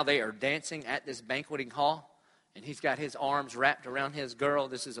 So now they are dancing at this banqueting hall. And he's got his arms wrapped around his girl.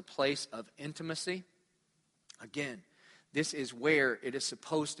 This is a place of intimacy. Again, this is where it is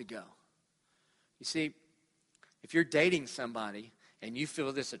supposed to go. You see, if you're dating somebody and you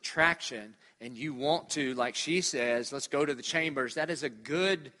feel this attraction and you want to, like she says, let's go to the chambers, that is a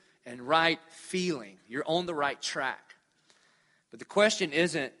good and right feeling. You're on the right track. But the question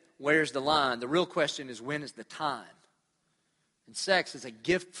isn't, where's the line? The real question is, when is the time? And sex is a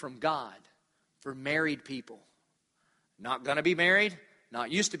gift from God for married people. Not going to be married,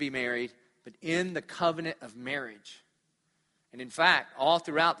 not used to be married, but in the covenant of marriage. And in fact, all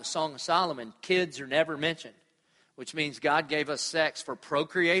throughout the Song of Solomon, kids are never mentioned, which means God gave us sex for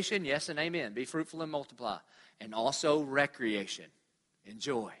procreation, yes and amen, be fruitful and multiply, and also recreation,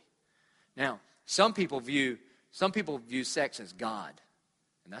 enjoy. Now, some people view sex as God,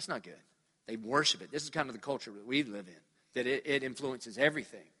 and that's not good. They worship it. This is kind of the culture that we live in, that it influences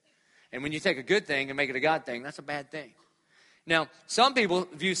everything. And when you take a good thing and make it a God thing, that's a bad thing. Now, some people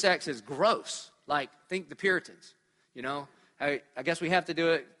view sex as gross, like think the Puritans. You know, I guess we have to do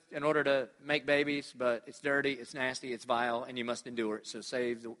it in order to make babies, but it's dirty, it's nasty, it's vile, and you must endure it. So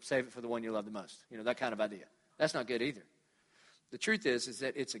save it for the one you love the most. You know, that kind of idea. That's not good either. The truth is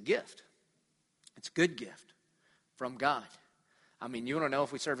that it's a gift. It's a good gift from God. I mean, you want to know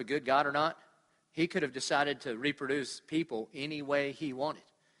if we serve a good God or not? He could have decided to reproduce people any way he wanted.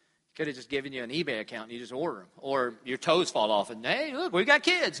 Could have just given you an eBay account and you just order them. Or your toes fall off and, hey, look, we got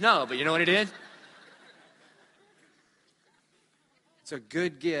kids. No, but you know what he did? It's a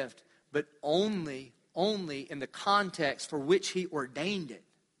good gift, but only in the context for which he ordained it.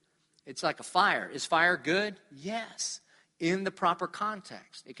 It's like a fire. Is fire good? Yes, in the proper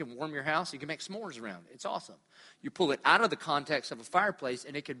context. It can warm your house. You can make s'mores around it. It's awesome. You pull it out of the context of a fireplace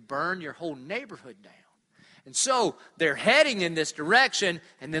and it can burn your whole neighborhood down. And so they're heading in this direction,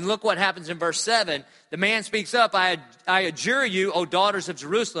 and then look what happens in verse 7. The man speaks up, I adjure you, O daughters of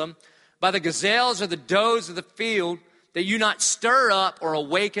Jerusalem, by the gazelles or the does of the field, that you not stir up or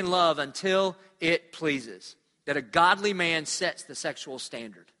awaken love until it pleases. That a godly man sets the sexual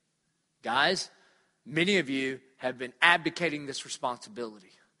standard. Guys, many of you have been abdicating this responsibility.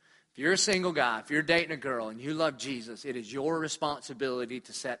 If you're a single guy, if you're dating a girl and you love Jesus, it is your responsibility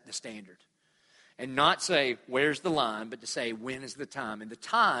to set the standard. And not say, where's the line, but to say, when is the time? And the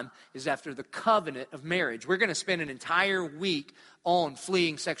time is after the covenant of marriage. We're going to spend an entire week on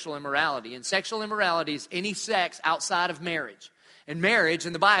fleeing sexual immorality. And sexual immorality is any sex outside of marriage. And marriage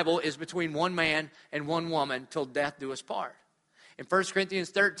in the Bible is between one man and one woman till death do us part. In 1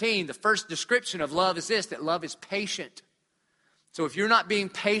 Corinthians 13, the first description of love is this, that love is patient. So if you're not being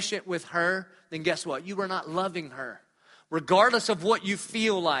patient with her, then guess what? You are not loving her. Regardless of what you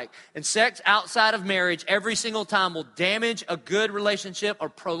feel like. And sex outside of marriage every single time will damage a good relationship or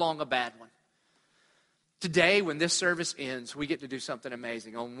prolong a bad one. Today, when this service ends, we get to do something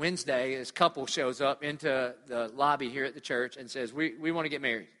amazing. On Wednesday, this couple shows up into the lobby here at the church and says, we want to get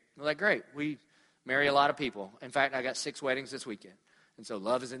married. We're like, great. We marry a lot of people. In fact, I got 6 weddings this weekend. And so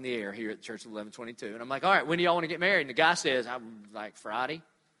love is in the air here at the church of 1122. And I'm like, all right, when do y'all want to get married? And the guy says, I'm like, Friday.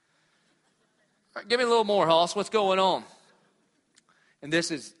 All right, give me a little more, Hoss. What's going on? And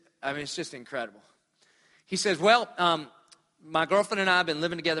this is, it's just incredible. He says, well, my girlfriend and I have been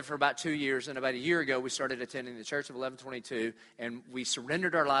living together for about 2 years. And about a year ago, we started attending the church of 1122. And we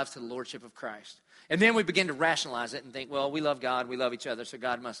surrendered our lives to the lordship of Christ. And then we began to rationalize it and think, well, we love God, we love each other, so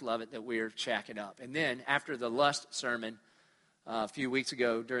God must love it that we're shacking up. And then after the lust sermon a few weeks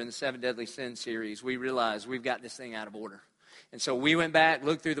ago during the 7 Deadly Sins series, we realized we've got this thing out of order. And so we went back,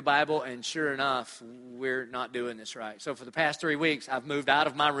 looked through the Bible, and sure enough, we're not doing this right. So for the past 3 weeks, I've moved out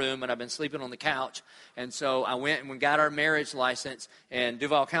of my room, and I've been sleeping on the couch. And so I went and we got our marriage license, and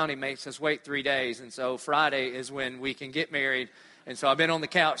Duval County makes us wait 3 days. And so Friday is when we can get married. And so I've been on the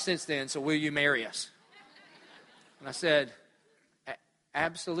couch since then, so will you marry us? And I said,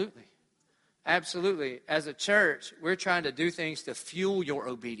 absolutely. Absolutely. As a church, we're trying to do things to fuel your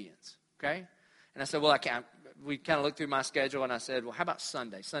obedience, okay? And I said, well, I can't. We kind of looked through my schedule, and I said, well, how about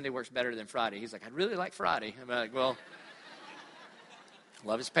Sunday? Sunday works better than Friday. He's like, I'd really like Friday. I'm like, well,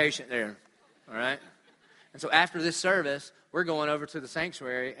 love is patient there, all right? And so after this service, we're going over to the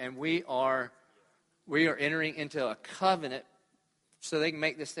sanctuary, and we are entering into a covenant so they can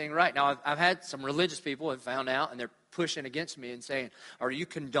make this thing right. Now, I've had some religious people have found out, and they're pushing against me and saying, are you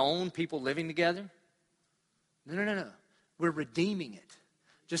condone people living together? No. We're redeeming it.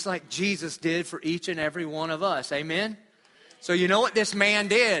 Just like Jesus did for each and every one of us. Amen? So you know what this man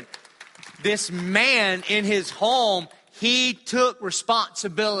did? This man in his home, he took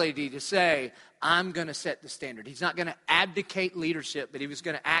responsibility to say, I'm going to set the standard. He's not going to abdicate leadership, but he was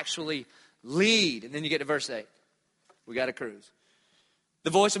going to actually lead. And then you get to verse 8. We got to cruise. The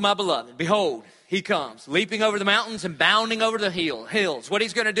voice of my beloved, behold, he comes, leaping over the mountains and bounding over the hills. What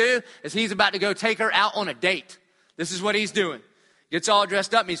he's going to do is he's about to go take her out on a date. This is what he's doing. Gets all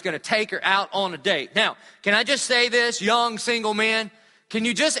dressed up and he's going to take her out on a date. Now, can I just say this, young single men? Can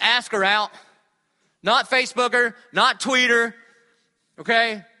you just ask her out? Not Facebook her, not tweet her,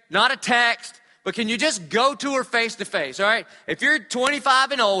 okay? Not a text, but can you just go to her face to face, all right? If you're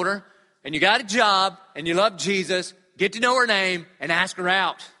 25 and older and you got a job and you love Jesus, get to know her name and ask her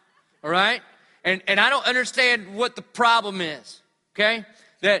out, all right? And I don't understand what the problem is, okay?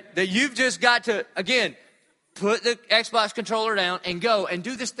 That you've just got to, again, put the Xbox controller down and go and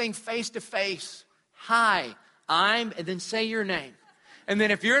do this thing face to face. Hi, and then say your name. And then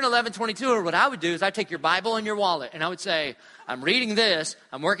if you're in 1122, what I would do is I'd take your Bible and your wallet and I would say, I'm reading this,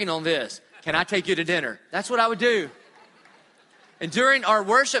 I'm working on this. Can I take you to dinner? That's what I would do. And during our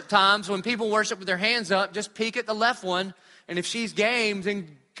worship times, when people worship with their hands up, just peek at the left one. And if she's game,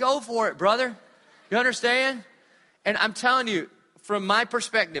 then go for it, brother. You understand? And I'm telling you, from my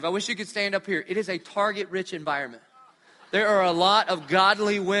perspective, I wish you could stand up here. It is a target-rich environment. There are a lot of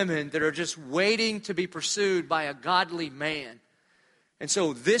godly women that are just waiting to be pursued by a godly man. And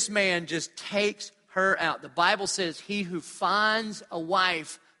so this man just takes her out. The Bible says he who finds a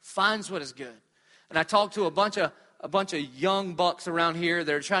wife finds what is good. And I talked to a bunch of young bucks around here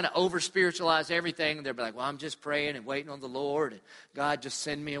that are trying to over-spiritualize everything. They're like, well, I'm just praying and waiting on the Lord. And God, just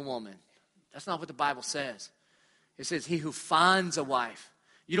send me a woman. That's not what the Bible says. It says, he who finds a wife.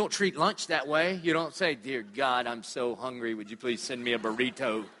 You don't treat lunch that way. You don't say, dear God, I'm so hungry. Would you please send me a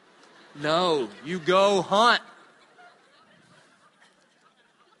burrito? No, you go hunt.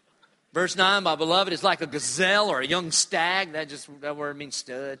 Verse 9, my beloved is like a gazelle or a young stag. That word means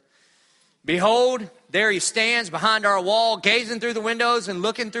stud. Behold, there he stands behind our wall, gazing through the windows and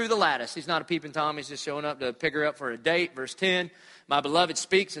looking through the lattice. He's not a peeping Tom. He's just showing up to pick her up for a date. Verse 10, my beloved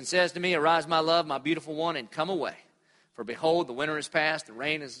speaks and says to me, arise, my love, my beautiful one, and come away. For behold, the winter is past, the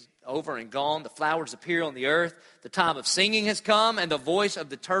rain is over and gone, the flowers appear on the earth, the time of singing has come, and the voice of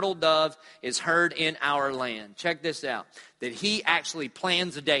the turtle dove is heard in our land. Check this out, that he actually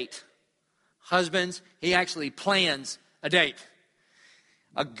plans a date. Husbands, he actually plans a date.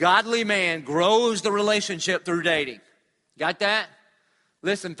 A godly man grows the relationship through dating. Got that?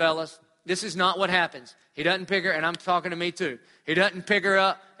 Listen, fellas, this is not what happens. He doesn't pick her, and I'm talking to me too. He doesn't pick her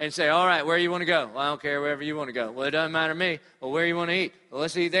up and say, all right, where you want to go? Well, I don't care, wherever you want to go. Well, it doesn't matter to me. Well, where you want to eat? Well,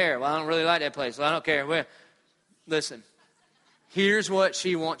 let's eat there. Well, I don't really like that place. Well, I don't care. Where? Listen, here's what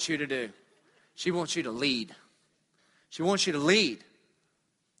she wants you to do. She wants you to lead. She wants you to lead,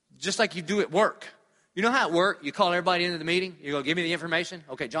 just like you do at work. You know how it works? You call everybody into the meeting. You go, give me the information.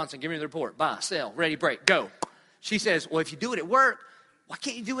 Okay, Johnson, give me the report. Buy, sell, ready, break, go. She says, well, if you do it at work, why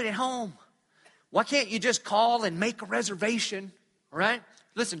can't you do it at home? Why can't you just call and make a reservation, all right?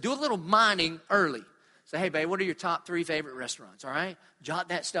 Listen, do a little mining early. Say, hey, babe, what are your top 3 favorite restaurants, all right? Jot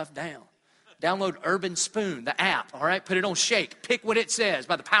that stuff down. Download Urban Spoon, the app, all right? Put it on shake. Pick what it says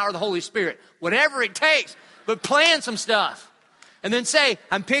by the power of the Holy Spirit. Whatever it takes, but plan some stuff. And then say,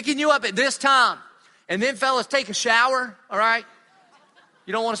 I'm picking you up at this time. And then, fellas, take a shower, all right?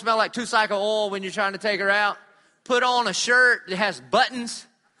 You don't want to smell like 2-cycle oil when you're trying to take her out. Put on a shirt that has buttons.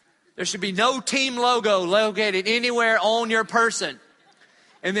 There should be no team logo located anywhere on your person.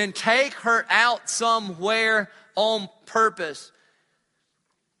 And then take her out somewhere on purpose.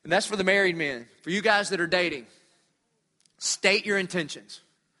 And that's for the married men. For you guys that are dating, state your intentions.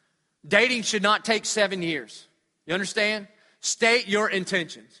 Dating should not take 7 years. You understand? State your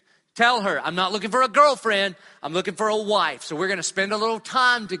intentions. Tell her, I'm not looking for a girlfriend. I'm looking for a wife. So we're going to spend a little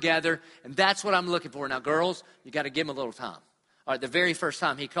time together, and that's what I'm looking for. Now, girls, you got to give him a little time. All right, the very first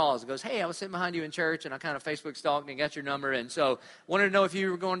time he calls, he goes, hey, I was sitting behind you in church, and I kind of Facebook stalked and got your number, and so wanted to know if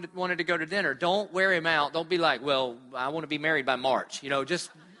you were wanted to go to dinner. Don't wear him out. Don't be like, well, I want to be married by March. You know, just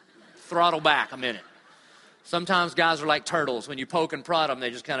throttle back a minute. Sometimes guys are like turtles. When you poke and prod them,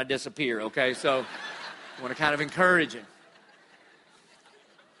 they just kind of disappear, okay? So you want to kind of encourage him.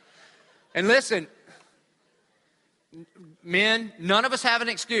 And listen, men, none of us have an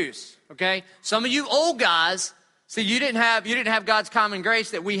excuse, okay? Some of you old guys, see, you didn't have God's common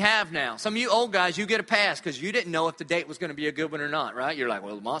grace that we have now. Some of you old guys, you get a pass because you didn't know if the date was going to be a good one or not, right? You're like,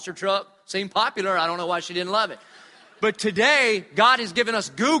 well, the monster truck seemed popular. I don't know why she didn't love it. But today, God has given us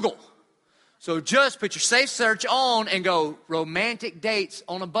Google. So just put your safe search on and go romantic dates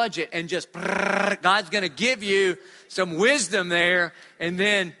on a budget and just, God's going to give you some wisdom there, and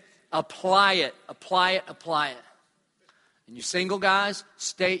then apply it. And you single guys,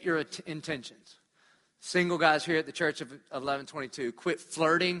 state your intentions. Single guys here at the Church of 1122, quit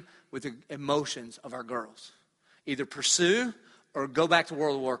flirting with the emotions of our girls. Either pursue or go back to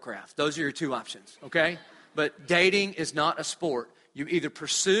World of Warcraft. Those are your 2 options, okay? But dating is not a sport. You either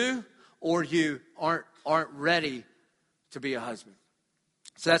pursue or you aren't ready to be a husband.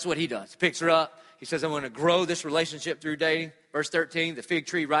 So that's what he does. He picks her up. He says, I'm going to grow this relationship through dating. Verse 13, the fig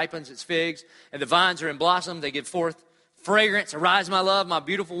tree ripens its figs, and the vines are in blossom. They give forth fragrance. Arise, my love, my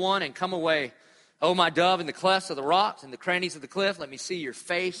beautiful one, and come away. O my dove, in the clefts of the rocks, in the crannies of the cliff, let me see your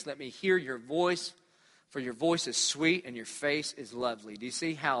face. Let me hear your voice, for your voice is sweet and your face is lovely. Do you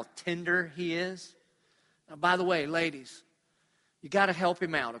see how tender he is? Now, by the way, ladies, you got to help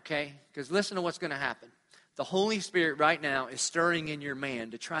him out, okay? Because listen to what's going to happen. The Holy Spirit right now is stirring in your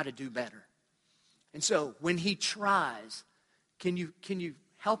man to try to do better. And so when he tries, can you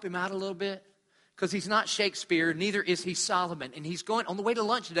help him out a little bit? Because he's not Shakespeare, neither is he Solomon. And he's going, on the way to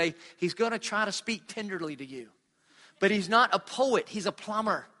lunch today, he's going to try to speak tenderly to you. But he's not a poet, he's a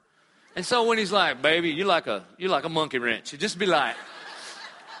plumber. And so when he's like, baby, you're like a monkey wrench, you just be like,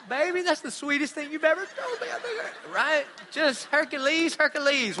 baby, that's the sweetest thing you've ever told me. Right? Just Hercules,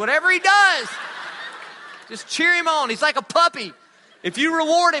 whatever he does. Just cheer him on. He's like a puppy. If you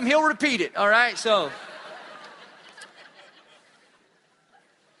reward him, he'll repeat it. All right? So,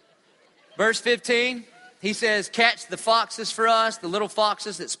 verse 15, he says, catch the foxes for us, the little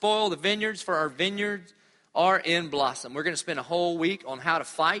foxes that spoil the vineyards, for our vineyards are in blossom. We're going to spend a whole week on how to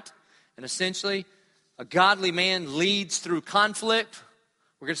fight. And essentially, a godly man leads through conflict.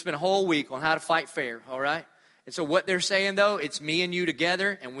 We're going to spend a whole week on how to fight fair, all right? And so what they're saying, though, it's me and you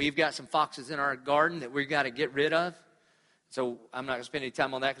together, and we've got some foxes in our garden that we've got to get rid of. So I'm not going to spend any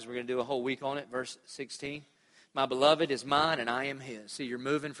time on that because we're going to do a whole week on it. Verse 16, my beloved is mine and I am his. See, you're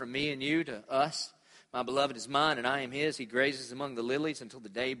moving from me and you to us. My beloved is mine and I am his. He grazes among the lilies until the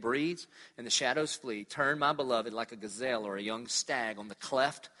day breathes and the shadows flee. Turn my beloved like a gazelle or a young stag on the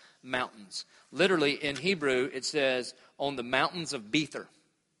cleft mountains. Literally in Hebrew, it says on the mountains of Bether.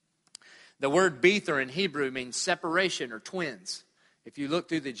 The word Bether in Hebrew means separation or twins. If you look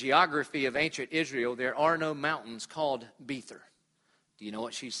through the geography of ancient Israel, there are no mountains called Bether. Do you know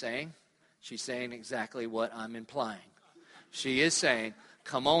what she's saying? She's saying exactly what I'm implying. She is saying,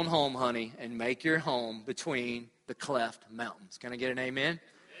 come on home, honey, and make your home between the cleft mountains. Can I get an amen?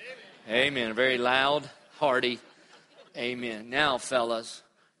 Amen. A very loud, hearty amen. Now, fellas,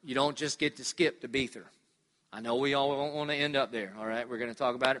 you don't just get to skip to Bether. I know we all won't want to end up there, all right? We're going to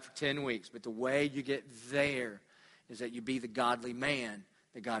talk about it for 10 weeks. But the way you get there is that you be the godly man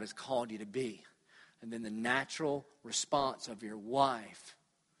that God has called you to be. And then the natural response of your wife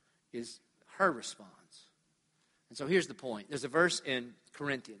is her response. And so here's the point. There's a verse in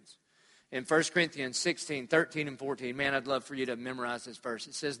Corinthians. In 1 Corinthians 16, 13, and 14. Man, I'd love for you to memorize this verse.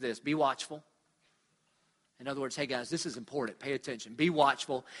 It says this, be watchful. In other words, hey guys, this is important. Pay attention. Be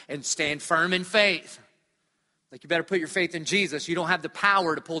watchful and stand firm in faith. Like you better put your faith in Jesus. You don't have the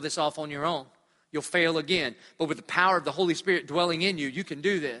power to pull this off on your own. You'll fail again. But with the power of the Holy Spirit dwelling in you, you can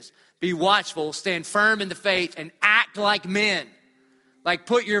do this. Be watchful, stand firm in the faith, and act like men. Like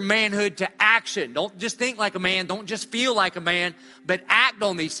put your manhood to action. Don't just think like a man. Don't just feel like a man. But act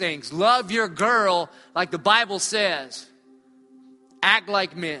on these things. Love your girl like the Bible says. Act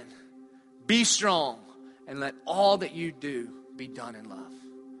like men. Be strong. And let all that you do be done in love.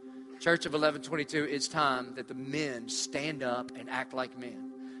 Church of 1122, it's time that the men stand up and act like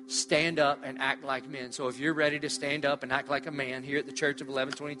men. Stand up and act like men. So if you're ready to stand up and act like a man here at the Church of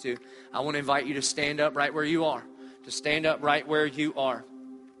 1122, I want to invite you to stand up right where you are. To stand up right where you are.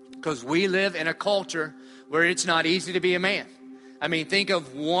 Because we live in a culture where it's not easy to be a man. I mean, think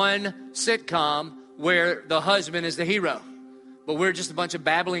of one sitcom where the husband is the hero. But we're just a bunch of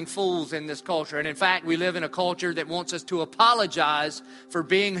babbling fools in this culture. And in fact, we live in a culture that wants us to apologize for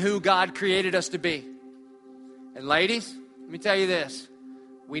being who God created us to be. And ladies, let me tell you this.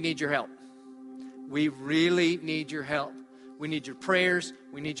 We need your help. We really need your help. We need your prayers.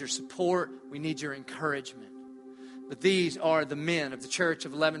 We need your support. We need your encouragement. But these are the men of the Church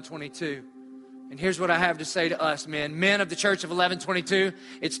of 1122. And here's what I have to say to us, men. Men of the Church of 1122,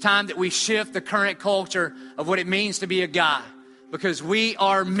 it's time that we shift the current culture of what it means to be a guy. Because we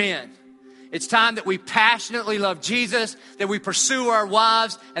are men. It's time that we passionately love Jesus, that we pursue our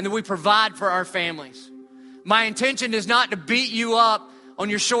wives, and that we provide for our families. My intention is not to beat you up on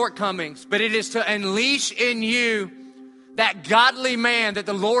your shortcomings, but it is to unleash in you that godly man that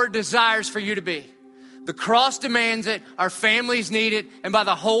the Lord desires for you to be. The cross demands it, our families need it, and by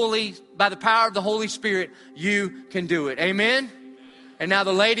the power of the Holy Spirit, you can do it. Amen? And now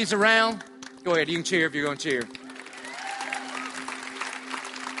the ladies around, go ahead, you can cheer if you're going to cheer.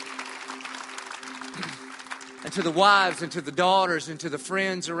 And to the wives and to the daughters and to the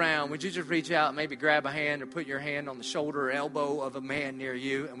friends around, would you just reach out and maybe grab a hand or put your hand on the shoulder or elbow of a man near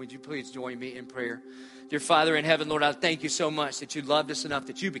you? And would you please join me in prayer? Dear Father in heaven, Lord, I thank you so much that you loved us enough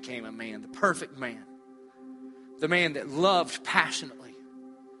that you became a man, the perfect man. The man that loved passionately.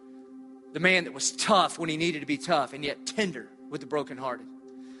 The man that was tough when he needed to be tough and yet tender with the brokenhearted.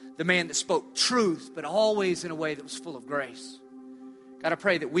 The man that spoke truth but always in a way that was full of grace. God, I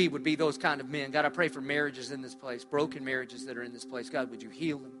pray that we would be those kind of men. God, I pray for marriages in this place, broken marriages that are in this place. God, would you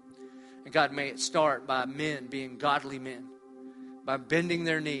heal them? And God, may it start by men being godly men, by bending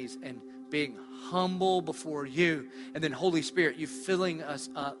their knees and being humble before you. And then, Holy Spirit, you filling us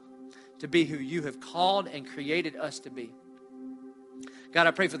up to be who you have called and created us to be. God,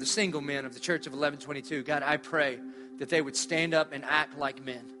 I pray for the single men of the Church of 1122. God, I pray that they would stand up and act like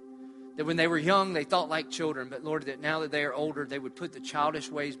men. That when they were young, they thought like children. But Lord, that now that they are older, they would put the childish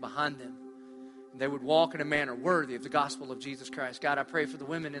ways behind them. And they would walk in a manner worthy of the gospel of Jesus Christ. God, I pray for the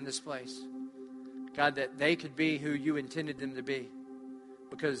women in this place. God, that they could be who you intended them to be.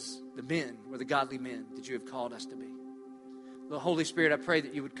 Because the men were the godly men that you have called us to be. Lord, Holy Spirit, I pray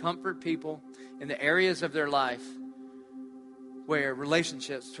that you would comfort people in the areas of their life where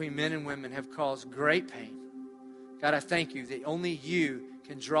relationships between men and women have caused great pain. God, I thank you that only you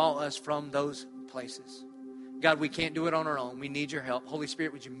can draw us from those places. God, we can't do it on our own. We need your help. Holy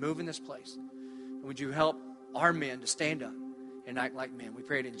Spirit, would you move in this place? And would you help our men to stand up and act like men? We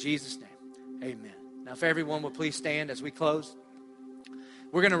pray it in Jesus' name. Amen. Now, if everyone will please stand as we close.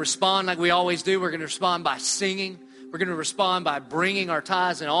 We're going to respond like we always do. We're going to respond by singing. We're going to respond by bringing our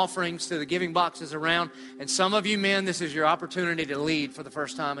tithes and offerings to the giving boxes around. And some of you men, this is your opportunity to lead for the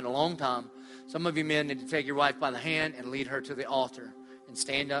first time in a long time. Some of you men need to take your wife by the hand and lead her to the altar and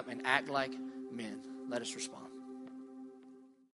stand up and act like men. Let us respond.